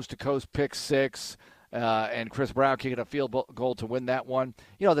Coleman, coast-to-coast pick 6, and Chris Brown kicking a field goal to win that one.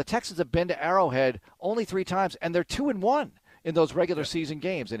 The Texans have been to Arrowhead only 3 times, and they're 2-1 in those regular season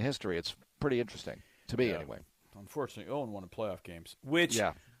games in history. It's pretty interesting to me anyway. Unfortunately, 0-1 in playoff games, which,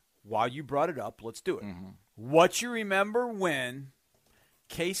 while you brought it up, let's do it. Mm-hmm. What you remember when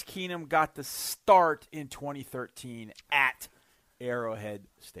Case Keenum got the start in 2013 at Arrowhead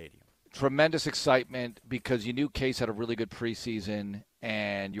Stadium? tremendous excitement because you knew Case had a really good preseason,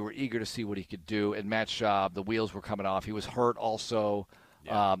 and you were eager to see what he could do. And Matt Schaub, the wheels were coming off. He was hurt also.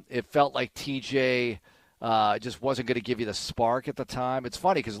 Yeah. It felt like TJ just wasn't going to give you the spark at the time. It's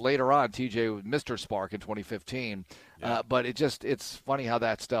funny because later on, TJ was Mr. Spark in 2015. Yeah. But it's funny how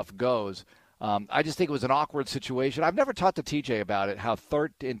that stuff goes. I just think it was an awkward situation. I've never talked to TJ about it, how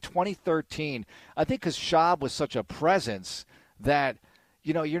in 2013, I think because Schaub was such a presence that,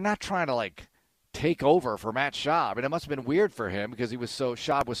 you're not trying to, like, take over for Matt Schaub. And it must have been weird for him because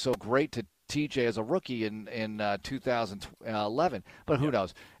Schaub was so great to TJ as a rookie in 2011. But who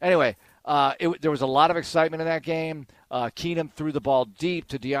knows? Anyway, there was a lot of excitement in that game. Keenum threw the ball deep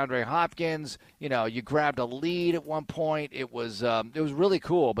to DeAndre Hopkins. You grabbed a lead at one point. It was really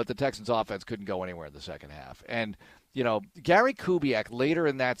cool, but the Texans offense couldn't go anywhere in the second half. And, Gary Kubiak later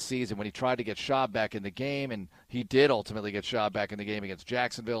in that season when he tried to get Schaub back in the game, and he did ultimately get Schaub back in the game against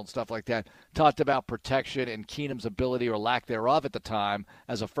Jacksonville and stuff like that, talked about protection and Keenum's ability or lack thereof at the time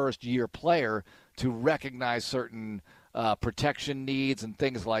as a first-year player to recognize certain protection needs and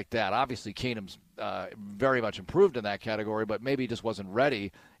things like that. Obviously, Keenum's very much improved in that category, but maybe he just wasn't ready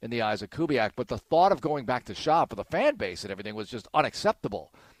in the eyes of Kubiak. But the thought of going back to Schaub for the fan base and everything was just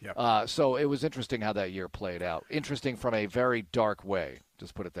unacceptable. Yep. So it was interesting how that year played out. Interesting from a very dark way,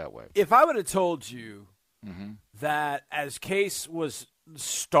 just put it that way. If I would have told you that as Case was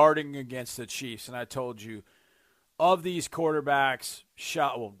starting against the Chiefs, and I told you of these quarterbacks,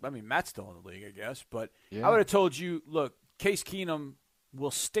 Matt's still in the league, I guess, but I would have told you, look, Case Keenum will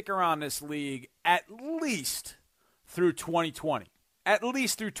stick around this league at least through 2020. At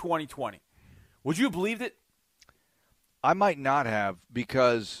least through 2020. Would you have believed it? I might not have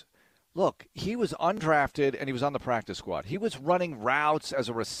because, look, he was undrafted and he was on the practice squad. He was running routes as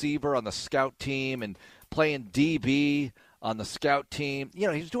a receiver on the scout team and playing DB on the scout team. He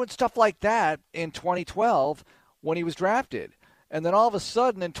was doing stuff like that in 2012 when he was drafted. And then all of a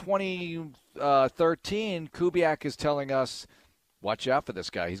sudden in 2013, Kubiak is telling us, watch out for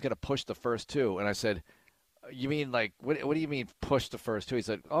this guy. He's going to push the first two. And I said, you mean like, what do you mean push the first two? He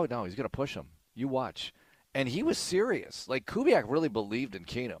said, oh, no, he's going to push him. You watch. And he was serious. Like, Kubiak really believed in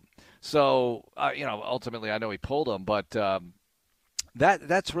Keenum. So, ultimately I know he pulled him, but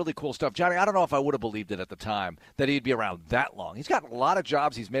that's really cool stuff. Johnny, I don't know if I would have believed it at the time that he'd be around that long. He's got a lot of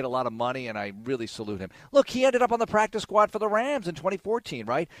jobs. He's made a lot of money, and I really salute him. Look, he ended up on the practice squad for the Rams in 2014,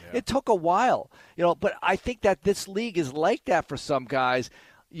 right? Yeah. It took a while, but I think that this league is like that for some guys.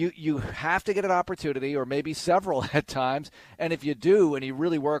 You have to get an opportunity, or maybe several at times, and if you do and you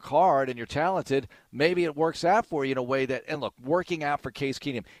really work hard and you're talented, maybe it works out for you in a way that, and look, working out for Case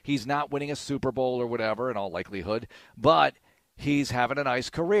Keenum, he's not winning a Super Bowl or whatever in all likelihood, but he's having a nice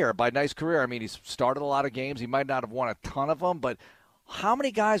career. By nice career, I mean he's started a lot of games. He might not have won a ton of them, but how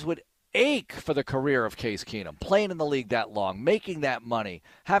many guys would ache for the career of Case Keenum, playing in the league that long, making that money,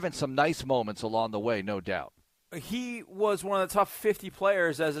 having some nice moments along the way, no doubt. He was one of the top 50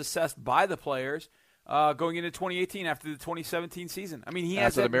 players as assessed by the players going into 2018 after the 2017 season. I mean, he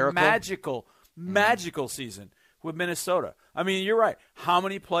has a magical season with Minnesota. I mean, you're right. How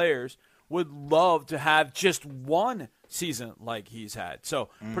many players would love to have just one season like he's had? So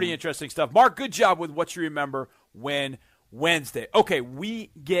pretty interesting stuff. Mark, good job with what you remember when Wednesday. Okay,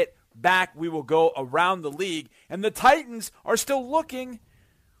 we get back. We will go around the league. And the Titans are still looking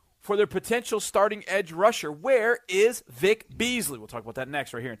for their potential starting edge rusher. Where is Vic Beasley? We'll talk about that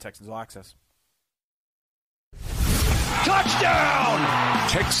next right here in Texans All Access. Touchdown!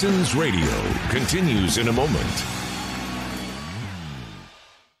 Texans Radio continues in a moment.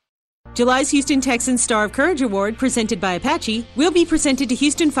 July's Houston Texans Star of Courage Award, presented by Apache, will be presented to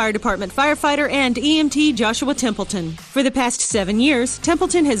Houston Fire Department firefighter and EMT Joshua Templeton. For the past 7 years,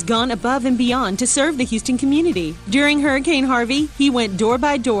 Templeton has gone above and beyond to serve the Houston community. During Hurricane Harvey, he went door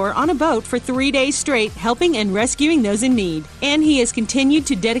by door on a boat for 3 days straight, helping and rescuing those in need. And he has continued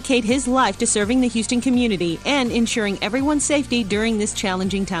to dedicate his life to serving the Houston community and ensuring everyone's safety during this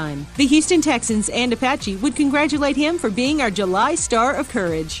challenging time. The Houston Texans and Apache would congratulate him for being our July Star of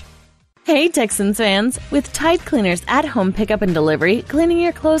Courage. Hey Texans fans! With Tide Cleaners at-home pickup and delivery, cleaning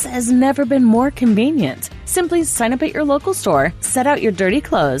your clothes has never been more convenient. Simply sign up at your local store, set out your dirty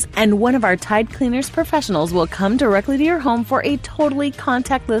clothes, and one of our Tide Cleaners professionals will come directly to your home for a totally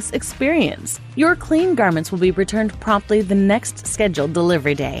contactless experience. Your clean garments will be returned promptly the next scheduled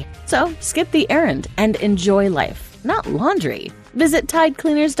delivery day. So skip the errand and enjoy life, not laundry. Visit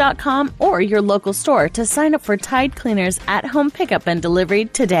TideCleaners.com or your local store to sign up for Tide Cleaners at-home pickup and delivery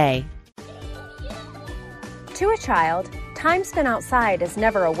today. To a child, time spent outside is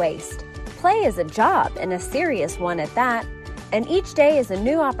never a waste. Play is a job, and a serious one at that. and each day is a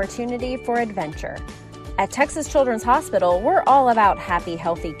new opportunity for adventure. At Texas Children's Hospital, we're all about happy,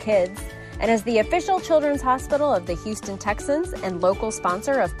 healthy kids. And as the official children's hospital of the Houston Texans and local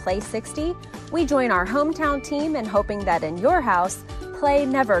sponsor of Play 60, we join our hometown team in hoping that in your house, play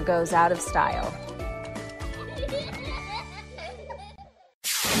never goes out of style.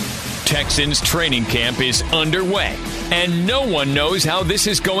 Texans training camp is underway, and no one knows how this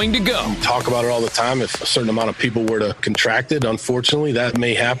is going to go. We talk about it all the time. If a certain amount of people were to contract it, unfortunately, that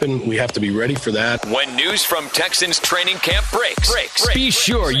may happen. We have to be ready for that. When news from Texans training camp breaks, be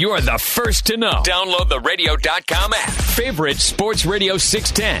sure you're the first to know. Download the radio.com app, favorite Sports Radio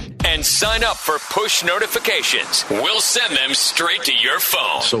 610, and sign up for push notifications. We'll send them straight to your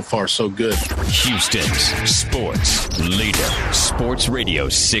phone. So far, so good. Houston's sports leader, Sports Radio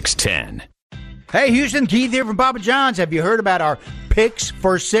 610. Hey, Houston, Keith here from Papa John's. Have you heard about our Picks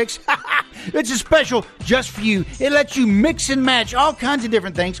for Six? It's a special just for you. It lets you mix and match all kinds of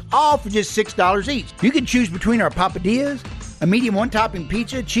different things, all for just $6 each. You can choose between our papadillas, a medium one-topping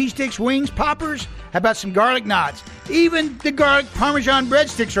pizza, cheese sticks, wings, poppers. How about some garlic knots? Even the garlic Parmesan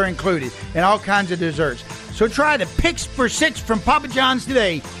breadsticks are included, and all kinds of desserts. So try the Picks for Six from Papa John's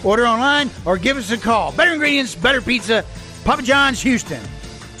today. Order online or give us a call. Better ingredients, better pizza. Papa John's, Houston.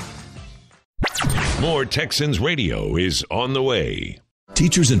 More Texans Radio is on the way.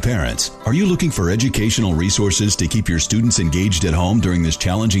 Teachers and parents, are you looking for educational resources to keep your students engaged at home during this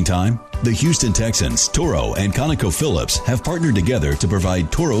challenging time? The Houston Texans, Toro, and ConocoPhillips have partnered together to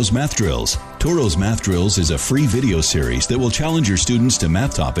provide Toro's Math Drills. Toro's Math Drills is a free video series that will challenge your students to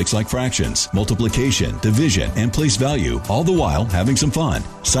math topics like fractions, multiplication, division, and place value, all the while having some fun.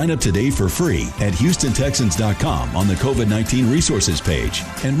 Sign up today for free at HoustonTexans.com on the COVID-19 resources page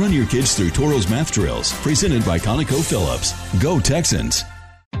and run your kids through Toro's Math Drills, presented by ConocoPhillips. Go Texans!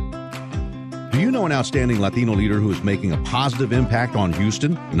 Do you know an outstanding Latino leader who is making a positive impact on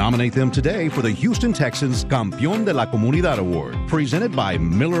Houston? Nominate them today for the Houston Texans Campeón de la Comunidad Award, presented by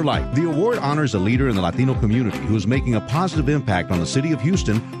Miller Lite. The award honors a leader in the Latino community who is making a positive impact on the city of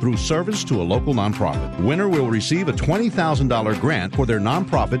Houston through service to a local nonprofit. Winner will receive a $20,000 grant for their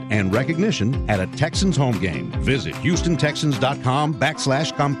nonprofit and recognition at a Texans home game. Visit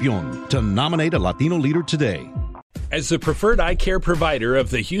HoustonTexans.com/Campeón to nominate a Latino leader today. As the preferred eye care provider of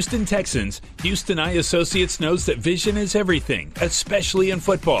the Houston Texans, Houston Eye Associates knows that vision is everything, especially in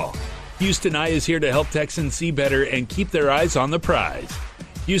football. Houston Eye is here to help Texans see better and keep their eyes on the prize.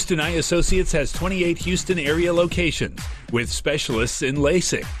 Houston Eye Associates has 28 Houston area locations with specialists in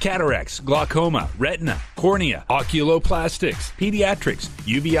LASIK, cataracts, glaucoma, retina, cornea, oculoplastics, pediatrics,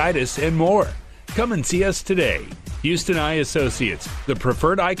 uveitis, and more. Come and see us today. Houston Eye Associates, the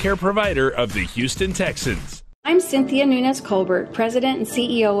preferred eye care provider of the Houston Texans. I'm Cynthia Nunez-Colbert, President and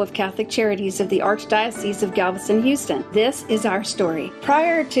CEO of Catholic Charities of the Archdiocese of Galveston-Houston. This is our story.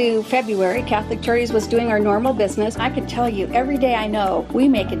 Prior to February, Catholic Charities was doing our normal business. I can tell you, every day I know we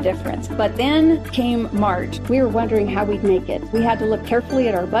make a difference. But then came March. We were wondering how we'd make it. We had to look carefully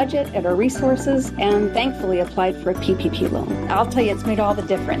at our budget, at our resources, and thankfully applied for a PPP loan. I'll tell you, it's made all the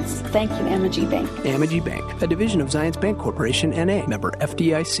difference. Thank you, Amagi Bank. Amagi Bank, a division of Zions Bank Corporation, N.A., member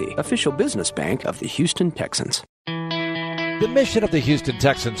FDIC, official business bank of the Houston Texans. The mission of the Houston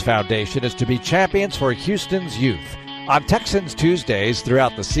Texans Foundation is to be champions for Houston's youth. On Texans Tuesdays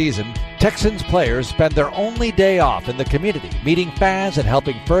throughout the season, Texans players spend their only day off in the community, meeting fans and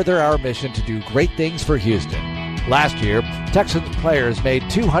helping further our mission to do great things for Houston. Last year, Texans players made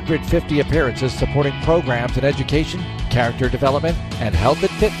 250 appearances supporting programs in education, character development, and health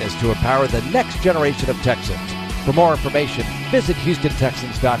and fitness to empower the next generation of Texans. For more information, visit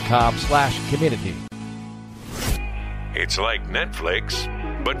HoustonTexans.com/community. It's like Netflix,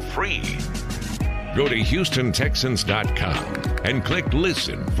 but free. Go to HoustonTexans.com and click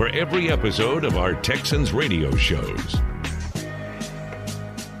Listen for every episode of our Texans radio shows.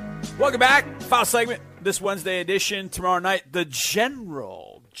 Welcome back. Final segment, this Wednesday edition. Tomorrow night, the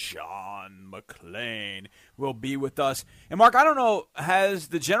General John McClain will be with us. And, Mark, I don't know, has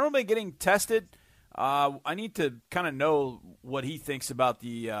the General been getting tested? I need to kind of know what he thinks about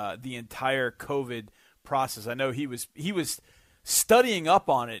the entire COVID process. I know he was studying up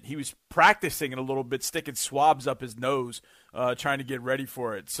on it. He was practicing it a little bit, sticking swabs up his nose, trying to get ready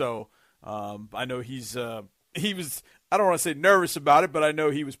for it. So I know he was, I don't want to say nervous about it, but I know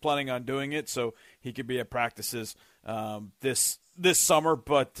he was planning on doing it so he could be at practices this summer.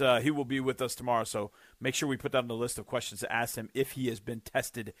 But he will be with us tomorrow, so make sure we put that on the list of questions to ask him if he has been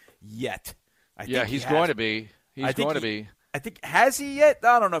tested yet. He's going to be. He's going to be. I think, has he yet?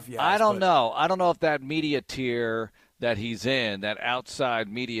 I don't know if he has. I don't know. I don't know if that media tier that he's in, that outside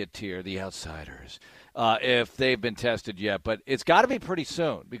media tier, the outsiders, if they've been tested yet. But it's got to be pretty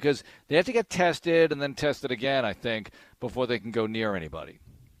soon because they have to get tested and then tested again, I think, before they can go near anybody.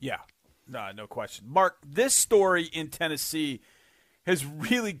 Yeah, no question. Mark, this story in Tennessee has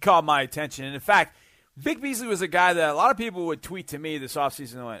really caught my attention. And in fact, Vic Beasley was a guy that a lot of people would tweet to me this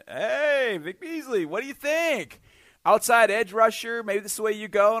offseason and went, hey, Vic Beasley, what do you think? Outside edge rusher, maybe this is the way you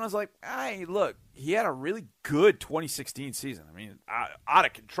go. And I was like, hey, look, he had a really good 2016 season. I mean, out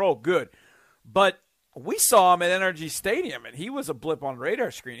of control, good. But we saw him at NRG Stadium, and he was a blip on the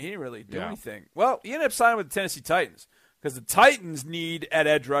radar screen. He didn't really do anything. Well, he ended up signing with the Tennessee Titans because the Titans' need at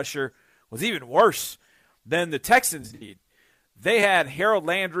edge rusher was even worse than the Texans' need. They had Harold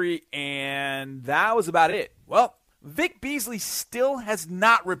Landry, and that was about it. Well, Vic Beasley still has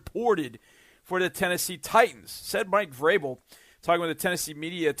not reported for the Tennessee Titans. Said Mike Vrabel, talking with the Tennessee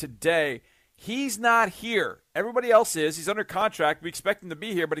media today, he's not here. Everybody else is. He's under contract. We expect him to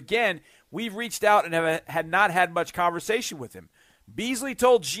be here. But again, we've reached out and had not had much conversation with him. Beasley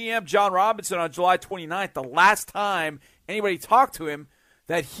told GM John Robinson on July 29th, the last time anybody talked to him,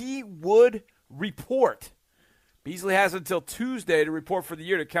 that he would report. Beasley has until Tuesday to report for the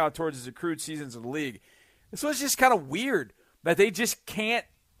year to count towards his accrued seasons in the league. This was just kind of weird that they just can't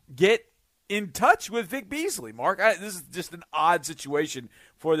get in touch with Vic Beasley, Mark. This is just an odd situation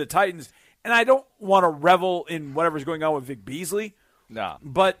for the Titans. And I don't want to revel in whatever's going on with Vic Beasley. No.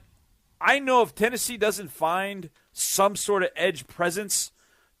 But I know if Tennessee doesn't find some sort of edge presence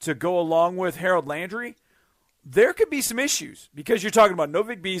to go along with Harold Landry, there could be some issues because you're talking about no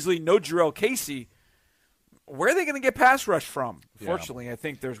Vic Beasley, no Jarrell Casey. Where are they going to get pass rush from? Fortunately, I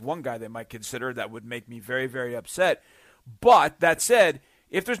think there's one guy they might consider that would make me very, very upset. But that said,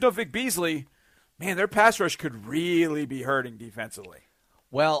 if there's no Vic Beasley, man, their pass rush could really be hurting defensively.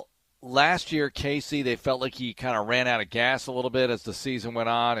 Well, last year, Casey, they felt like he kind of ran out of gas a little bit as the season went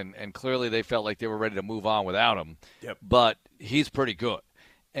on, and clearly they felt like they were ready to move on without him. Yep. But he's pretty good.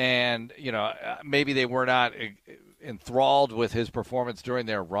 And, maybe they were not enthralled with his performance during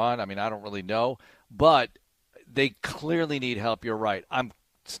their run. I mean, I don't really know. But they clearly need help. You're right. I'm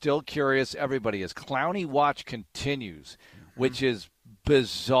still curious. Everybody is. Clowney watch continues, which is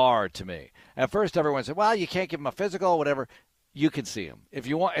bizarre to me. At first, everyone said, well, you can't give him a physical, whatever. You can see him. If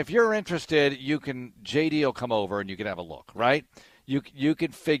you're interested, JD will come over and you can have a look, right? You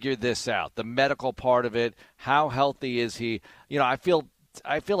can figure this out. The medical part of it, how healthy is he? I feel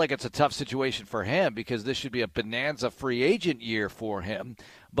like it's a tough situation for him because this should be a bonanza free agent year for him.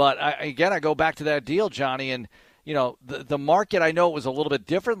 But I go back to that deal, Johnny, and the market, I know it was a little bit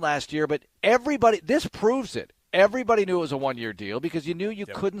different last year, but this proves it. Everybody knew it was a one-year deal because you knew you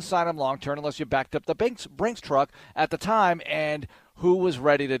couldn't sign him long-term unless you backed up the Brinks truck at the time, and who was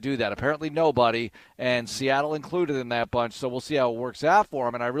ready to do that? Apparently nobody, and Seattle included in that bunch, so we'll see how it works out for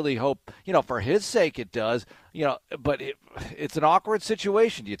him, and I really hope, for his sake it does, but it's an awkward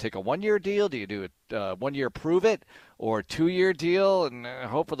situation. Do you take a one-year deal? Do you do a one-year prove it or a two-year deal and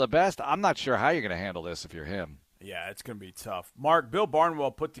hope for the best? I'm not sure how you're going to handle this if you're him. Yeah, it's going to be tough. Mark, Bill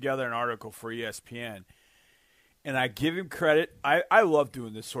Barnwell put together an article for ESPN, and I give him credit. I love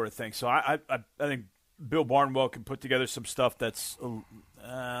doing this sort of thing. So I think Bill Barnwell can put together some stuff that's,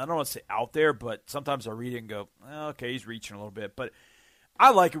 I don't want to say out there, but sometimes I read it and go, okay, he's reaching a little bit. But I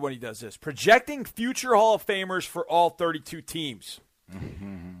like it when he does this. Projecting future Hall of Famers for all 32 teams.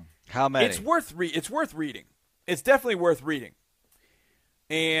 Mm-hmm. How many? It's worth reading. It's definitely worth reading.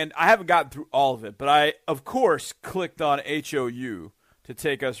 And I haven't gotten through all of it, but I, of course, clicked on HOU to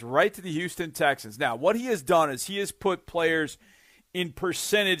take us right to the Houston Texans. Now, what he has done is he has put players in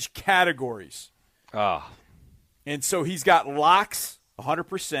percentage categories. And so he's got locks,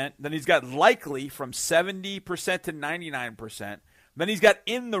 100%. Then he's got likely from 70% to 99%. Then he's got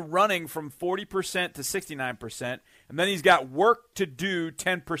in the running from 40% to 69%. And then he's got work to do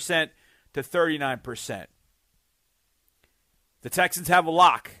 10% to 39%. The Texans have a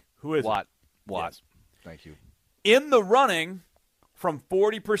lock. Who is Watt. Yes. Thank you. In the running from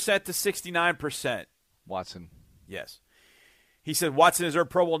 40% to 69%. Watson. Yes. He said Watson has earned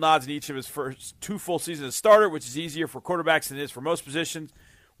Pro Bowl nods in each of his first 2 full seasons as starter, which is easier for quarterbacks than it is for most positions.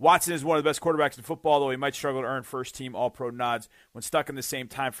 Watson is one of the best quarterbacks in football, though he might struggle to earn first-team All-Pro nods when stuck in the same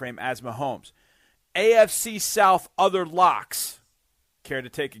time frame as Mahomes. AFC South other locks. Care to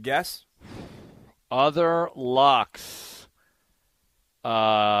take a guess? Other locks.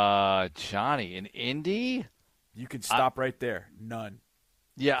 Johnny, in Indy? You can stop right there. None.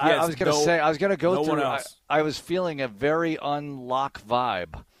 Yeah, I was going to say, I was going to go through. I was feeling a very unlock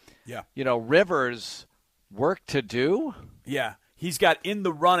vibe. Yeah. Rivers, work to do? Yeah. He's got in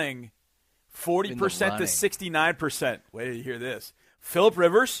the running 40% to 69%. Wait till you hear this. Phillip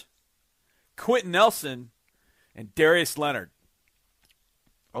Rivers, Quentin Nelson and Darius Leonard.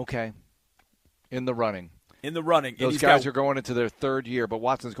 Okay. In the running. Those guys are going into their third year, but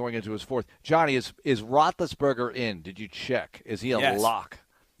Watson's going into his fourth. Johnny, is Roethlisberger in? Did you check? Is he a lock?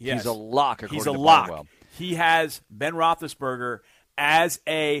 Yes. He's a lock, according to lock. Barnwell. He has Ben Roethlisberger as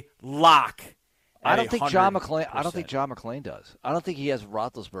a lock. I don't think John McClain does. I don't think he has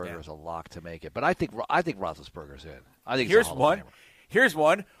Roethlisberger as a lock to make it. But I think Roethlisberger's in. I think Here's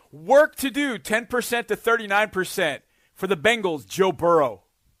one. Work to do, 10% to 39% for the Bengals, Joe Burrow.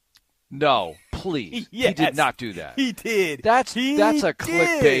 No, please. Yes. He did not do that. He did. That's a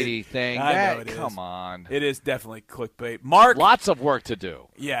clickbaity thing. I know it is. Come on. It is definitely clickbait. Mark. Lots of work to do.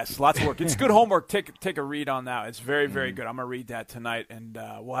 Yes, lots of work. It's good homework. Take a read on that. It's very, very good. I'm going to read that tonight, and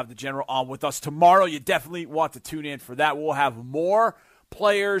we'll have the general on with us tomorrow. You definitely want to tune in for that. We'll have more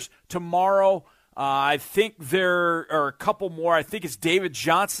players tomorrow. I think there are a couple more. I think it's David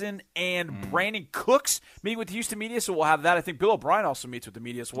Johnson and Brandon Cooks meeting with the Houston media, so we'll have that. I think Bill O'Brien also meets with the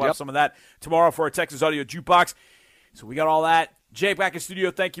media, so we'll have some of that tomorrow for our Texas Audio Jukebox. So we got all that. Jay, back in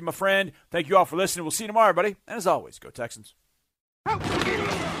studio. Thank you, my friend. Thank you all for listening. We'll see you tomorrow, everybody. And as always, go Texans.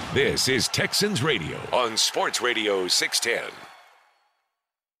 This is Texans Radio on Sports Radio 610.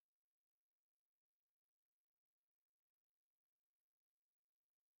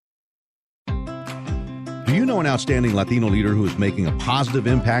 Do you know an outstanding Latino leader who is making a positive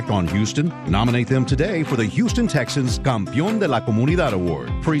impact on Houston? Nominate them today for the Houston Texans Campeón de la Comunidad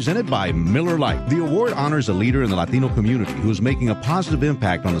Award, presented by Miller Lite. The award honors a leader in the Latino community who is making a positive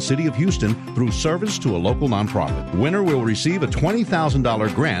impact on the city of Houston through service to a local nonprofit. Winner will receive a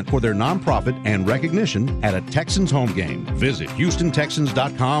 $20,000 grant for their nonprofit and recognition at a Texans home game. Visit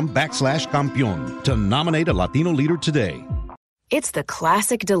HoustonTexans.com/Campeón to nominate a Latino leader today. It's the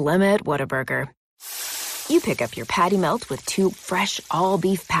classic dilemma at Whataburger. You pick up your patty melt with 2 fresh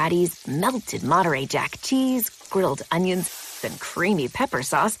all-beef patties, melted Monterey Jack cheese, grilled onions, and creamy pepper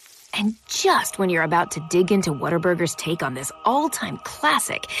sauce. And just when you're about to dig into Whataburger's take on this all-time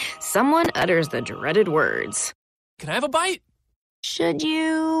classic, someone utters the dreaded words. Can I have a bite? Should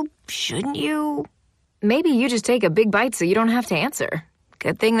you? Shouldn't you? Maybe you just take a big bite so you don't have to answer.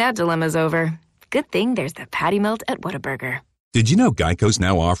 Good thing that dilemma's over. Good thing there's the patty melt at Whataburger. Did you know Geico's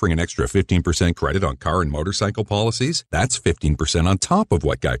now offering an extra 15% credit on car and motorcycle policies? That's 15% on top of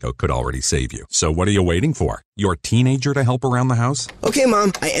what Geico could already save you. So what are you waiting for? Your teenager to help around the house? Okay,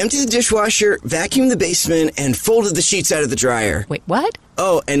 Mom, I emptied the dishwasher, vacuumed the basement, and folded the sheets out of the dryer. Wait, what?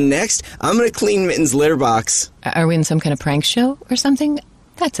 Oh, and next, I'm going to clean Mitten's litter box. Are we in some kind of prank show or something?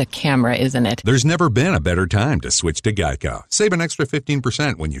 That's a camera, isn't it? There's never been a better time to switch to Geico. Save an extra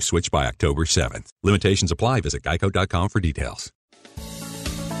 15% when you switch by October 7th. Limitations apply. Visit geico.com for details.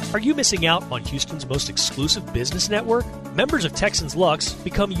 Are you missing out on Houston's most exclusive business network? Members of Texans Lux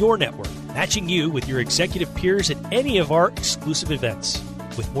become your network, matching you with your executive peers at any of our exclusive events.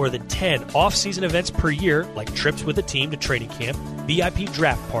 With more than 10 off-season events per year, like trips with the team to training camp, VIP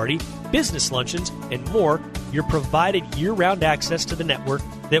draft party, business luncheons, and more, you're provided year-round access to the network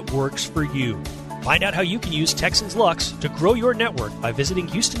that works for you. Find out how you can use Texans Lux to grow your network by visiting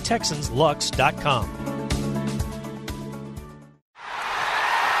HoustonTexansLux.com.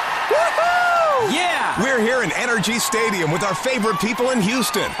 Yeah! We're here in Energy Stadium with our favorite people in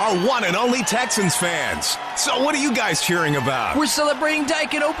Houston, our one and only Texans fans. So what are you guys cheering about? We're celebrating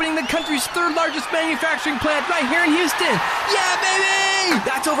Daikin opening the country's 3rd largest manufacturing plant right here in Houston. Yeah, baby!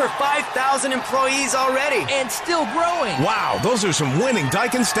 That's over 5,000 employees already. And still growing. Wow, those are some winning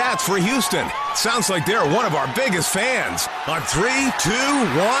Daikin stats for Houston. Sounds like they're one of our biggest fans. On 3, 2,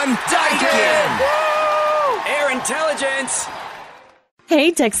 1, Daikin! Woo! Air intelligence!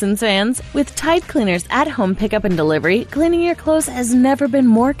 Hey Texans fans! With Tide Cleaners at-home pickup and delivery, cleaning your clothes has never been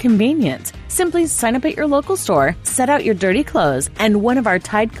more convenient. Simply sign up at your local store, set out your dirty clothes, and one of our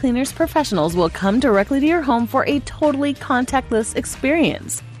Tide Cleaners professionals will come directly to your home for a totally contactless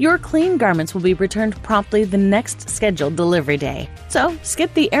experience. Your clean garments will be returned promptly the next scheduled delivery day. So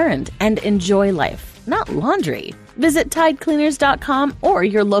skip the errand and enjoy life, not laundry. Visit TideCleaners.com or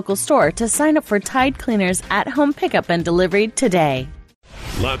your local store to sign up for Tide Cleaners at-home pickup and delivery today.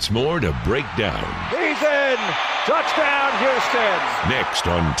 Lots more to break down. He's in! Touchdown, Houston! Next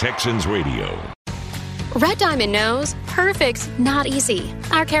on Texans Radio. Red Diamond knows perfect's not easy.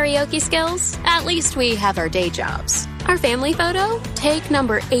 Our karaoke skills? At least we have our day jobs. Our family photo? Take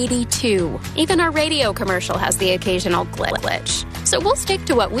number 82. Even our radio commercial has the occasional glitch. So we'll stick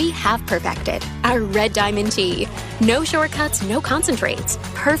to what we have perfected. Our Red Diamond tea. No shortcuts, no concentrates.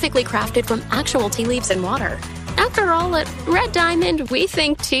 Perfectly crafted from actual tea leaves and water. After all, at Red Diamond, we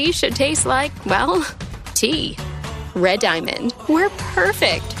think tea should taste like, well, tea. Red Diamond. We're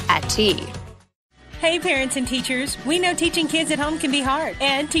perfect at tea. Hey parents and teachers, we know teaching kids at home can be hard,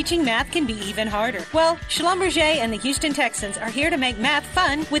 and teaching math can be even harder. Well, Schlumberger and the Houston Texans are here to make math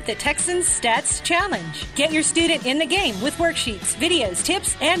fun with the Texans Stats Challenge. Get your student in the game with worksheets, videos,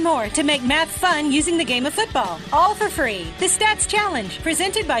 tips, and more to make math fun using the game of football. All for free. The Stats Challenge,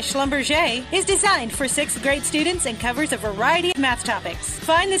 presented by Schlumberger, is designed for 6th grade students and covers a variety of math topics.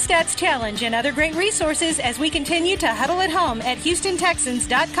 Find the Stats Challenge and other great resources as we continue to huddle at home at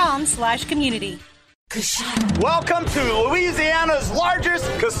HoustonTexans.com/community. Welcome to Louisiana's largest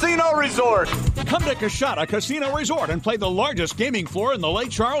casino resort. Come to Coshada Casino Resort and play the largest gaming floor in the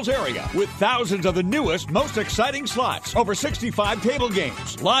Lake Charles area with thousands of the newest, most exciting slots, over 65 table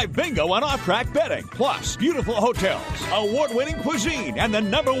games, live bingo and off-track betting, plus beautiful hotels, award-winning cuisine, and the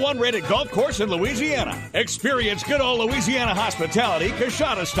 #1 rated golf course in Louisiana. Experience good old Louisiana hospitality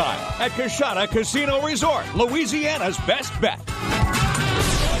Coshada style at Coshada Casino Resort, Louisiana's best bet.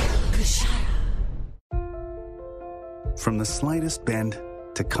 From the slightest bend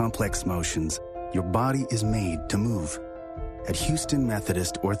to complex motions, your body is made to move. At Houston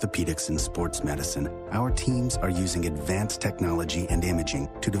Methodist Orthopedics and Sports Medicine, our teams are using advanced technology and imaging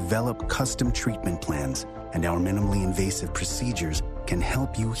to develop custom treatment plans, and our minimally invasive procedures can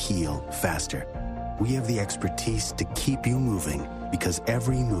help you heal faster. We have the expertise to keep you moving because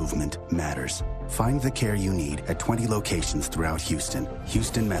every movement matters. Find the care you need at 20 locations throughout Houston.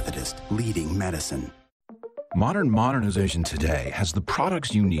 Houston Methodist, leading medicine. Modern modernization today has the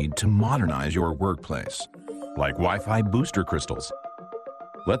products you need to modernize your workplace, like Wi-Fi booster crystals.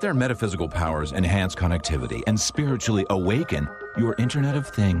 Let their metaphysical powers enhance connectivity and spiritually awaken your Internet of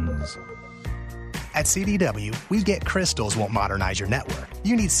Things. At CDW, we get crystals won't modernize your network.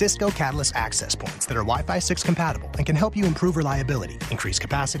 You need Cisco Catalyst access points that are Wi-Fi 6 compatible and can help you improve reliability, increase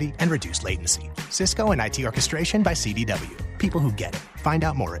capacity, and reduce latency. Cisco and IT orchestration by CDW. People who get it. Find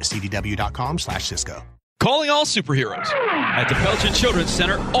out more at cdw.com/Cisco. Calling all superheroes. At the Pelchin Children's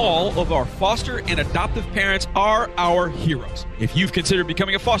Center, all of our foster and adoptive parents are our heroes. If you've considered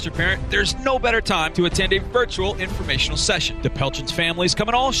becoming a foster parent, there's no better time to attend a virtual informational session. The Pelchin's families come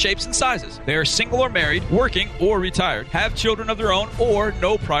in all shapes and sizes. They are single or married, working or retired, have children of their own, or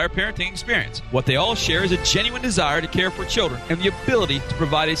no prior parenting experience. What they all share is a genuine desire to care for children and the ability to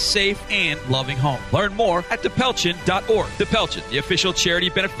provide a safe and loving home. Learn more at thepelchin.org. The Pelchin, the official charity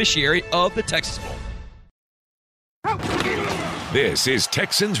beneficiary of the Texas Bowl. This is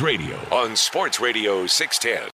Texans Radio on Sports Radio 610.